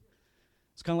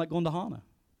 It's kind of like going to Hana.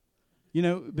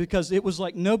 Because it was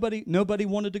like nobody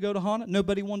wanted to go to Hana.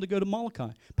 Nobody wanted to go to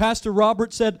Malachi. Pastor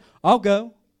Robert said, I'll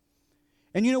go.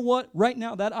 And you know what? Right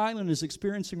now, that island is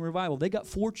experiencing revival. They got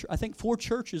 4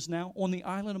 churches now on the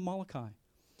island of Malachi.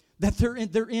 That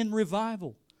they're in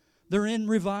revival. They're in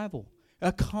revival.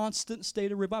 A constant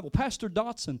state of revival. Pastor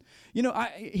Dotson,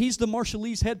 he's the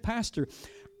Marshallese head pastor.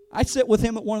 I sat with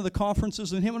him at one of the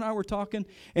conferences, and him and I were talking,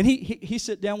 and he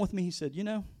sat down with me. He said, he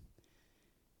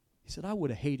said, I would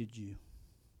have hated you.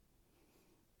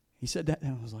 He said that,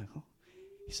 and I was like, oh.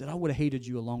 He said, I would have hated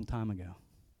you a long time ago.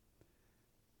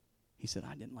 He said,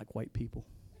 I didn't like white people.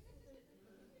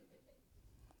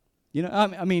 And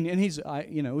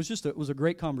it was a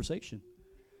great conversation.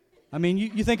 I mean,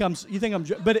 you think I'm,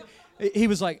 but he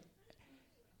was like,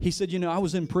 he said, I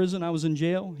was in prison, I was in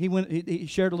jail. He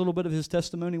shared a little bit of his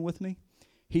testimony with me.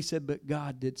 He said, but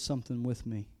God did something with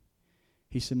me.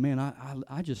 He said, man,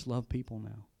 I just love people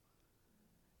now.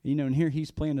 And here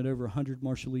he's planted over 100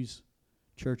 Marshallese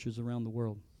churches around the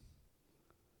world.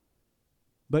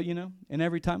 But, and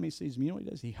every time he sees me, you know what he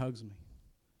does? He hugs me.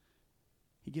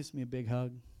 He gives me a big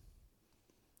hug.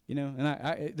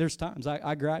 And there's times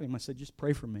I grab him. I said, just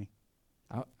pray for me.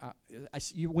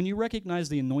 When you recognize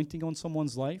the anointing on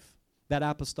someone's life, that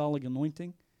apostolic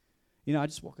anointing, I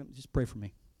just walk up, just pray for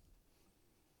me.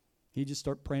 He just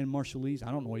start praying Marshallese.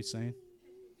 I don't know what he's saying.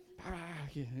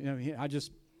 I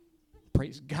just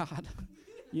praise God.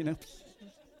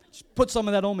 Just put some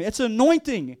of that on me. It's an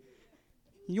anointing.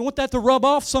 You want that to rub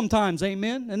off sometimes,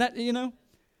 amen? And that,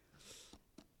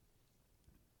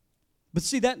 But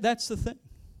see, that's the thing.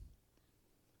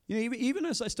 Even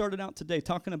as I started out today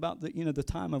talking about the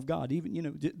time of God,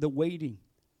 even the waiting.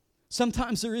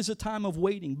 Sometimes there is a time of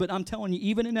waiting, but I'm telling you,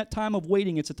 even in that time of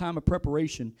waiting, it's a time of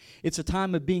preparation. It's a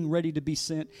time of being ready to be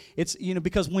sent. It's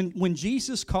because when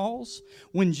Jesus calls,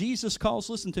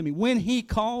 listen to me. When He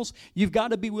calls, you've got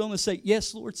to be willing to say,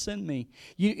 "Yes, Lord, send me."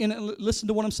 Listen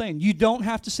to what I'm saying. You don't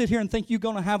have to sit here and think you're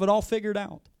going to have it all figured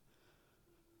out.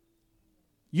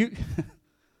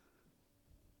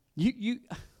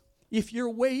 If you're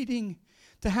waiting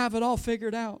to have it all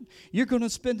figured out, you're going to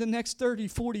spend the next 30,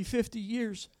 40, 50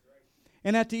 years.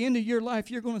 And at the end of your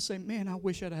life, you're going to say, man, I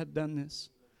wish I'd have done this.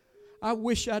 I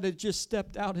wish I'd have just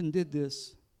stepped out and did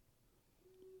this.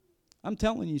 I'm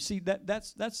telling you, see,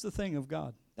 that's the thing of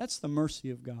God. That's the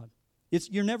mercy of God.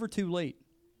 You're never too late.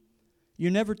 You're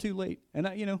never too late.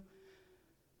 And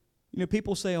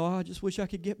people say, oh, I just wish I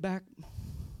could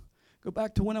go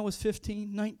back to when I was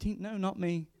 15, 19. No, not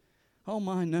me. Oh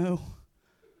my, no.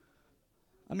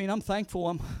 I mean, I'm thankful.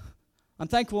 I'm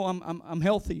thankful. I'm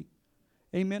healthy.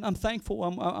 Amen. I'm thankful.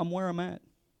 I'm where I'm at.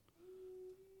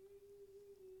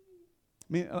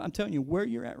 I mean, I'm telling you, where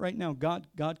you're at right now, God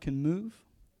can move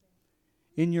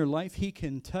in your life. He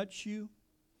can touch you.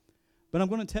 But I'm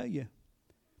going to tell you,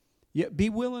 Yeah, be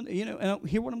willing, and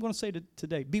hear what I'm going to say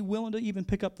today. Be willing to even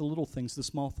pick up the little things, the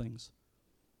small things.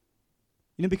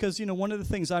 Because, one of the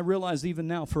things I realize even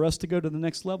now, for us to go to the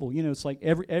next level, it's like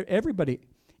everybody,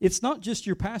 it's not just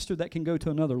your pastor that can go to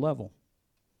another level.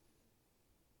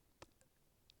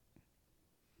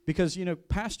 Because,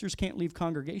 pastors can't leave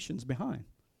congregations behind.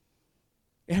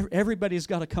 Everybody's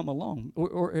got to come along,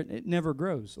 or it never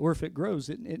grows. Or if it grows,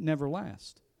 it never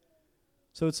lasts.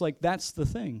 So it's like that's the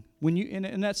thing.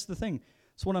 And that's the thing.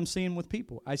 It's what I'm seeing with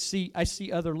people. I see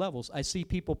other levels. I see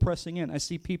people pressing in. I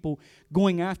see people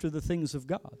going after the things of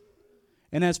God.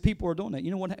 And as people are doing that,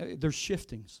 you know what? There's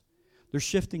shiftings. There's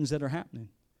shiftings that are happening.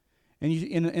 And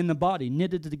in the body,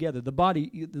 knitted together, the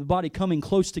body coming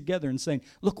close together and saying,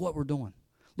 look what we're doing.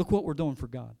 Look what we're doing for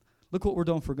God. Look what we're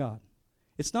doing for God.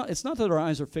 It's not that our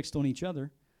eyes are fixed on each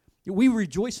other. We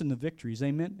rejoice in the victories,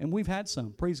 amen? And we've had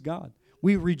some, praise God.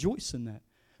 We rejoice in that.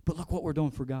 But look what we're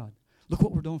doing for God. Look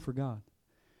what we're doing for God.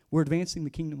 We're advancing the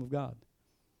kingdom of God.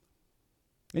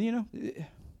 And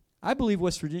I believe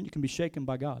West Virginia can be shaken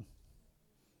by God.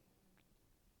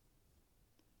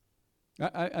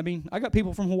 I mean, I got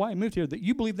people from Hawaii moved here that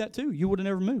you believe that too. You would have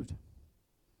never moved.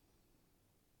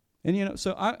 And,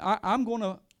 so I'm going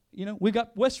to, we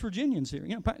got West Virginians here.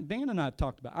 Dan and I have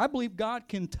talked about it. I believe God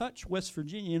can touch West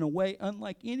Virginia in a way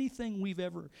unlike anything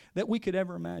that we could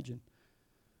ever imagine.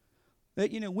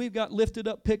 That, we've got lifted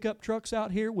up pickup trucks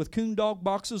out here with coon dog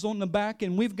boxes on the back,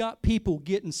 and we've got people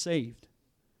getting saved.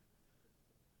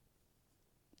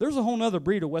 There's a whole other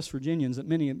breed of West Virginians that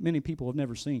many people have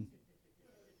never seen.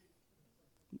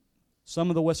 Some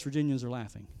of the West Virginians are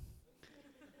laughing.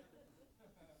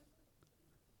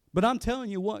 But I'm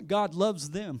telling you what, God loves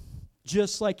them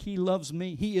just like He loves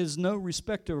me. He is no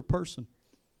respecter of person.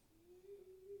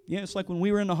 It's like when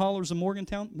we were in the hollers of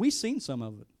Morgantown, we seen some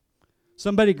of it.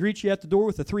 Somebody greets you at the door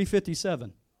with a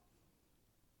 357.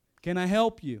 Can I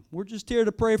help you? We're just here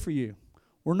to pray for you.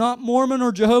 We're not Mormon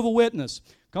or Jehovah's Witness.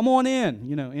 Come on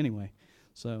in. Anyway.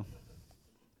 So,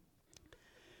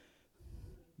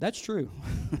 that's true.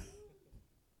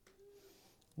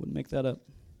 Wouldn't make that up.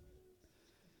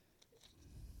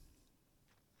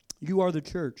 You are the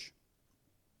church.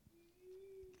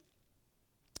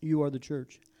 You are the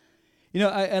church. And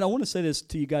I want to say this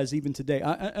to you guys even today.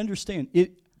 I understand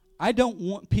it. I don't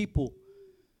want people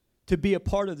to be a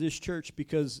part of this church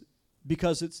because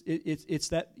it's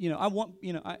that, I want,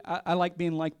 I like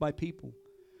being liked by people,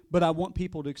 but I want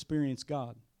people to experience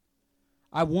God.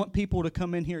 I want people to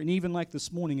come in here, and even like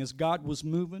this morning as God was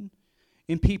moving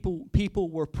and people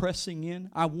were pressing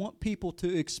in, I want people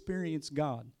to experience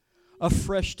God, a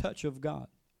fresh touch of God.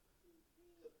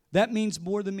 That means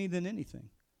more to me than anything.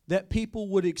 That people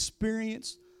would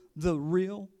experience the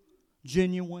real,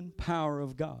 genuine power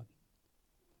of God.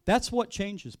 That's what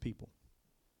changes people.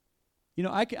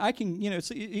 I can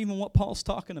it's even what Paul's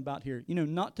talking about here,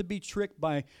 not to be tricked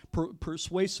by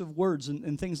persuasive words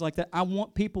and things like that. I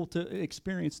want people to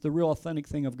experience the real authentic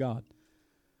thing of God.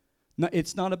 Now,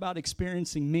 it's not about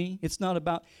experiencing me. It's not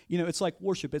about, it's like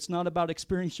worship. It's not about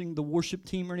experiencing the worship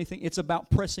team or anything. It's about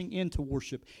pressing into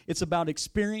worship. It's about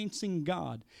experiencing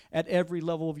God at every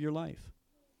level of your life.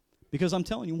 Because I'm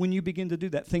telling you, when you begin to do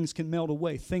that, things can melt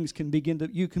away. You can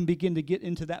begin to get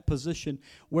into that position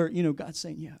where, God's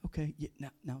saying, yeah, okay, yeah,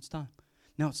 now it's time.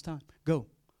 Now it's time. Go.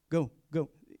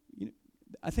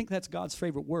 I think that's God's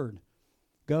favorite word.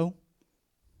 Go.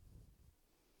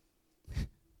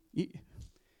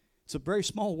 It's a very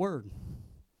small word.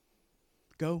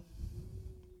 Go.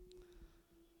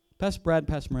 Pastor Brad and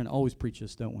Pastor Miranda always preach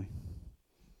this, don't we?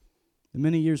 The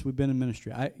many years we've been in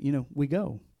ministry, we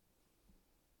go.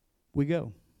 We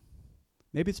go.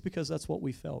 Maybe it's because that's what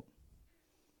we felt.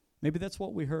 Maybe that's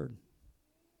what we heard.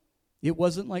 It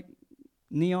wasn't like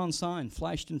neon sign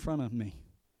flashed in front of me.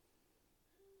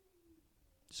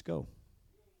 Just go.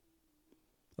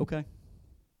 Okay.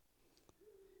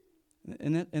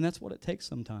 And that's what it takes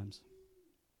sometimes.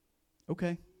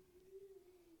 Okay.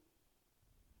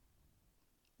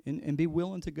 And be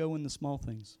willing to go in the small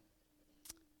things.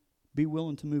 Be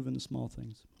willing to move in the small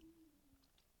things.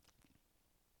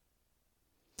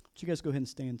 You guys go ahead and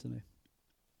stand today.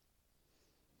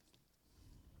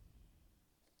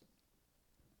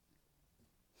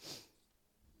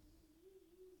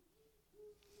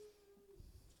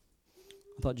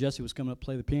 I thought Jesse was coming up to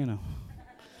play the piano.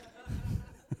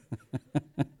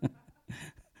 I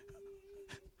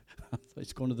thought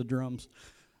he's going to the drums.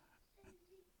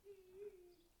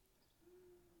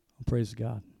 Praise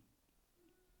God.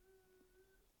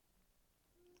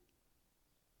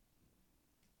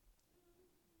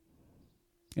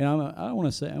 And I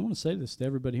want to say this to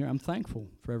everybody here. I'm thankful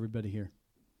for everybody here.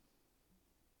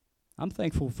 I'm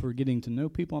thankful for getting to know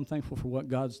people. I'm thankful for what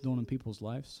God's doing in people's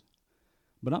lives.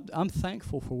 But I'm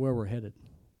thankful for where we're headed.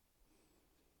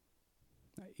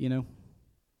 You know,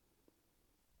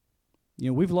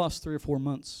 we've lost 3 or 4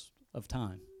 months of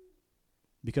time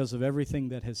because of everything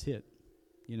that has hit,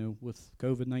 with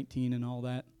COVID-19 and all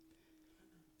that.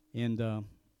 And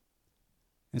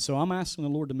so I'm asking the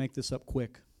Lord to make this up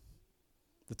quick.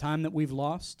 The time that we've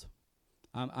lost,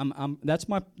 that's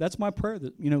my prayer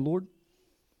that, Lord,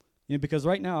 because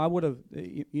right now I would have,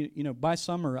 by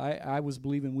summer I was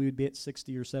believing we would be at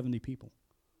 60 or 70 people.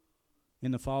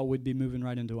 In the fall we'd be moving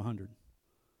right into 100.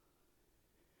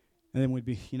 And then we'd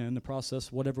be, in the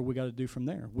process, whatever we got to do from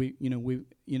there.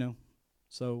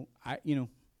 So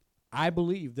I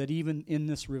believe that even in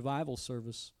this revival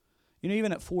service,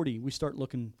 even at 40, we start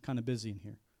looking kind of busy in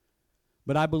here.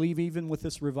 But I believe even with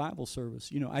this revival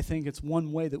service, I think it's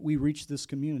one way that we reach this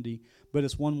community, but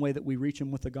it's one way that we reach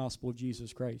them with the gospel of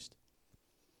Jesus Christ.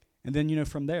 And then,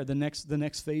 from there, the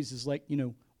next phase is like,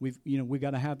 we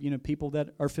got to have, people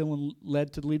that are feeling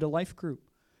led to lead a life group.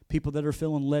 People that are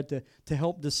feeling led to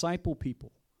help disciple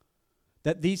people.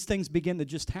 That these things begin to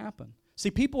just happen.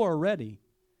 See, people are ready.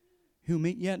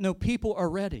 People are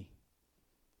ready.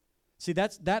 See,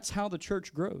 that's how the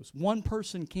church grows. One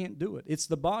person can't do it. It's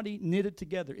the body knitted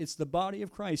together. It's the body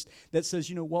of Christ that says,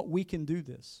 we can do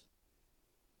this.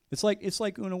 It's like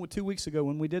 2 weeks ago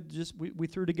when we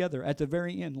threw together at the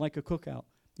very end like a cookout.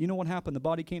 You know what happened? The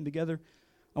body came together.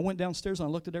 I went downstairs and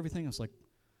I looked at everything. I was like,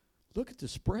 look at the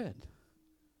spread.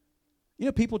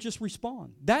 People just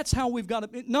respond. That's how we've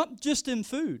got to, not just in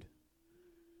food.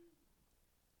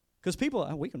 Because people,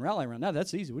 we can rally around that.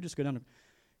 That's easy. We just go down.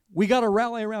 We got to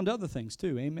rally around other things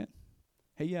too. Amen.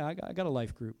 Hey, yeah, I got a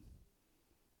life group.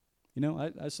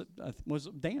 I said,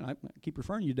 Dan, I keep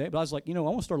referring to you, Dave, but I was like, I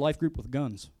want to start a life group with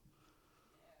guns.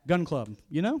 Gun club,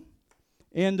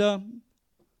 And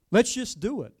let's just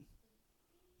do it.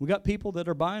 We got people that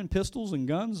are buying pistols and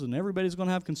guns, and everybody's going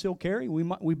to have concealed carry.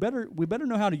 We better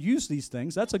know how to use these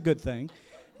things. That's a good thing.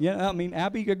 Yeah, I mean,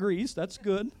 Abby agrees. That's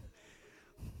good.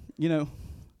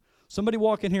 Somebody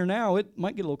walk in here now, it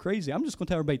might get a little crazy. I'm just going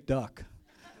to tell everybody duck.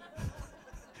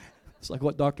 It's like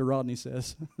what Dr. Rodney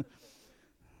says.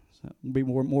 So I'll be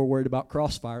more worried about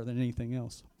crossfire than anything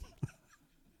else.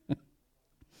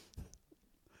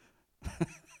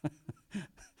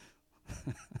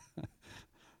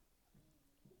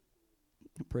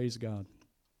 Praise God.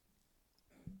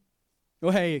 Oh,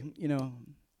 hey,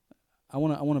 I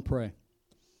want to pray. I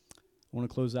want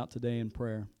to close out today in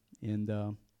prayer.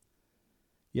 And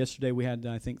yesterday we had,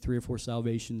 I think, 3 or 4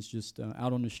 salvations just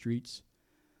out on the streets.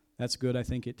 That's good. I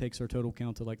think it takes our total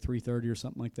count to like 330 or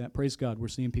something like that. Praise God. We're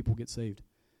seeing people get saved.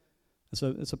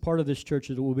 So it's a part of this church.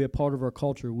 It will be a part of our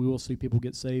culture. We will see people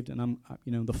get saved. And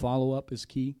the follow-up is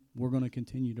key. We're going to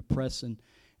continue to press and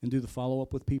do the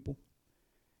follow-up with people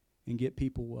and get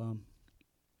people.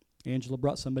 Angela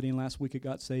brought somebody in last week that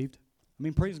got saved. I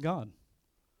mean, praise God.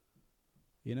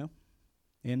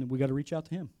 And we got to reach out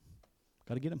to him.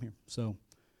 Got to get him here. So,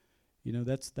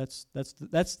 that's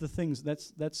the things.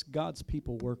 That's God's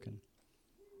people working.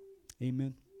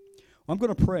 Amen. Well, I'm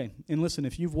going to pray. And listen,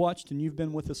 if you've watched and you've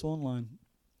been with us online,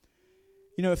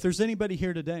 if there's anybody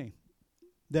here today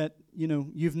that,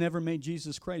 you've never made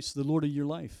Jesus Christ the Lord of your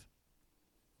life,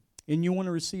 and you want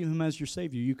to receive him as your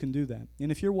Savior, you can do that.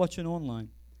 And if you're watching online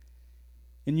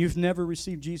and you've never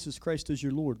received Jesus Christ as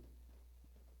your Lord,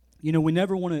 we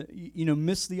never want to,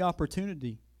 miss the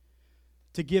opportunity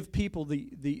to give people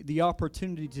the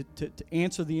opportunity to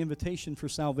answer the invitation for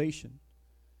salvation.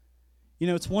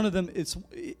 It's one of them.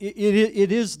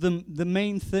 It is the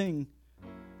main thing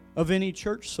of any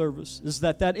church service is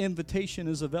that invitation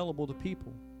is available to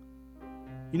people.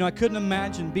 I couldn't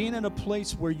imagine being in a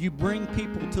place where you bring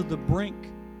people to the brink.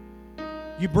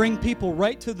 You bring people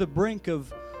right to the brink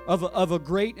of a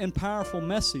great and powerful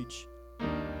message.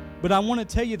 But I want to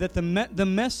tell you that the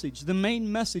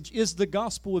main message is the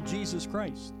gospel of Jesus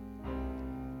Christ.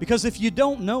 Because if you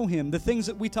don't know him, the things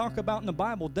that we talk about in the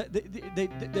Bible,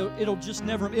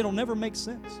 it'll never make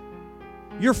sense.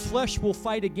 Your flesh will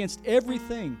fight against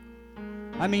everything.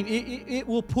 I mean, it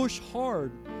will push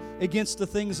hard against the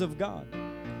things of God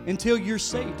until you're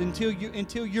saved,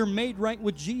 until you're made right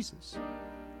with Jesus.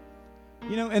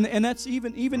 And that's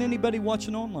even anybody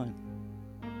watching online.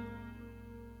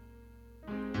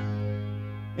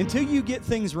 Until you get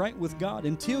things right with God,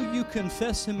 until you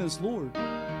confess him as Lord,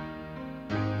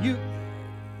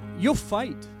 you'll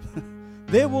fight.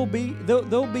 There'll be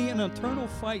an eternal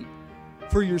fight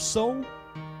for your soul,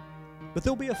 but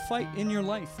there'll be a fight in your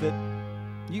life that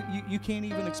you can't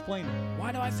even explain it.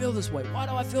 Why do I feel this way? Why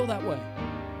do I feel that way?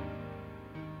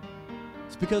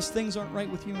 It's because things aren't right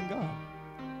with you and God.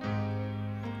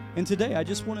 And today I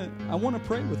want to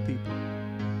pray with people.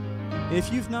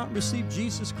 If you've not received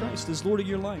Jesus Christ as Lord of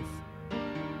your life,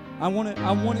 I want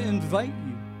to invite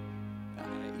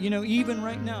you, even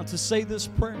right now, to say this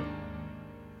prayer.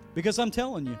 Because I'm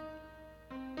telling you,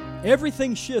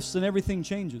 everything shifts and everything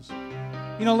changes.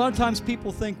 A lot of times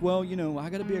people think, well, I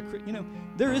got to be a Christian.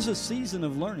 There is a season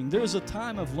of learning. There is a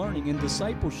time of learning and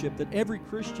discipleship that every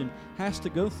Christian has to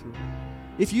go through.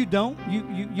 If you don't,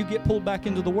 you get pulled back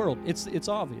into the world. It's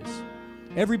obvious.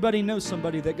 Everybody knows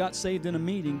somebody that got saved in a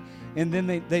meeting and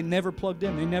then they never plugged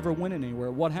in. They never went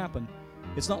anywhere. What happened?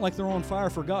 It's not like they're on fire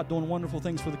for God, doing wonderful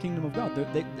things for the kingdom of God.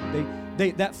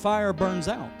 That fire burns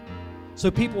out. So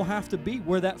people have to be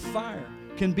where that fire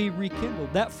can be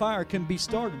rekindled. That fire can be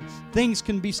started. Things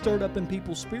can be stirred up in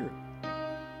people's spirit.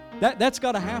 That's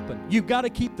got to happen. You've got to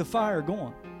keep the fire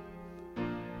going.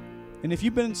 And if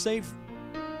you've been saved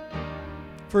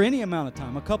for any amount of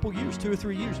time, a couple years, 2 or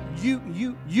 3 years,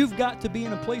 you've got to be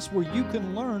in a place where you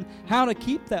can learn how to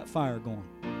keep that fire going.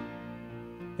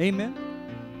 Amen?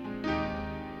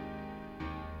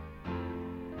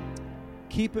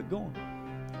 Keep it going.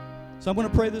 So I'm going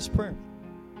to pray this prayer.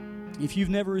 If you've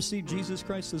never received Jesus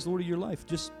Christ as Lord of your life,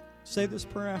 just say this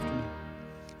prayer after me.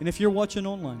 And if you're watching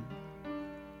online,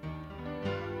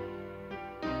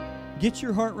 get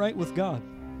your heart right with God.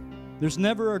 There's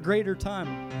never a greater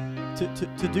time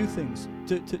to do things,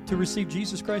 to receive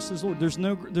Jesus Christ as Lord. There's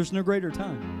no greater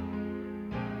time.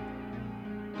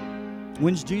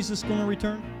 When's Jesus going to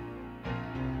return?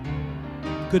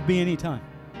 Could be any time.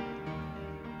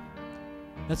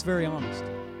 That's very honest.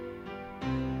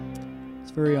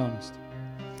 It's very honest.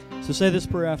 So say this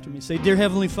prayer after me. Say, Dear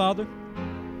Heavenly Father,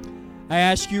 I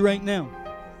ask you right now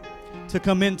to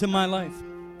come into my life.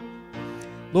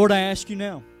 Lord, I ask you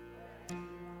now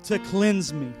to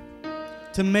cleanse me,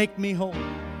 to make me whole.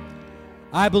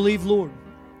 I believe, Lord,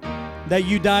 that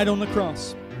you died on the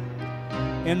cross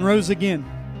and rose again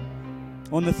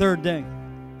on the third day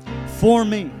for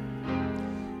me.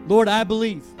 Lord, I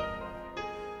believe.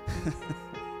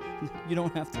 You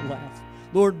don't have to laugh.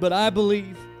 Lord, but I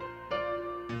believe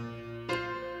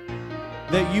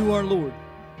that you are Lord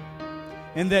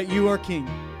and that you are King.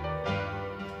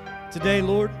 Today,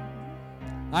 Lord,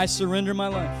 I surrender my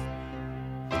life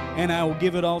and I will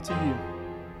give it all to you.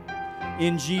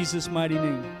 In Jesus' mighty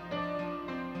name,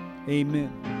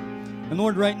 amen. And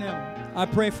Lord, right now, I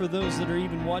pray for those that are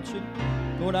even watching.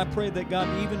 Lord, I pray that God,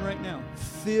 even right now,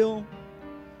 fill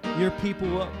your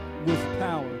people up with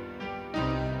power.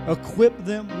 Equip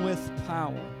them with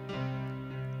power.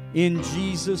 In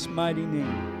Jesus' mighty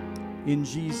name. In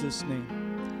Jesus' name.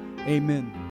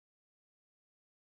 Amen.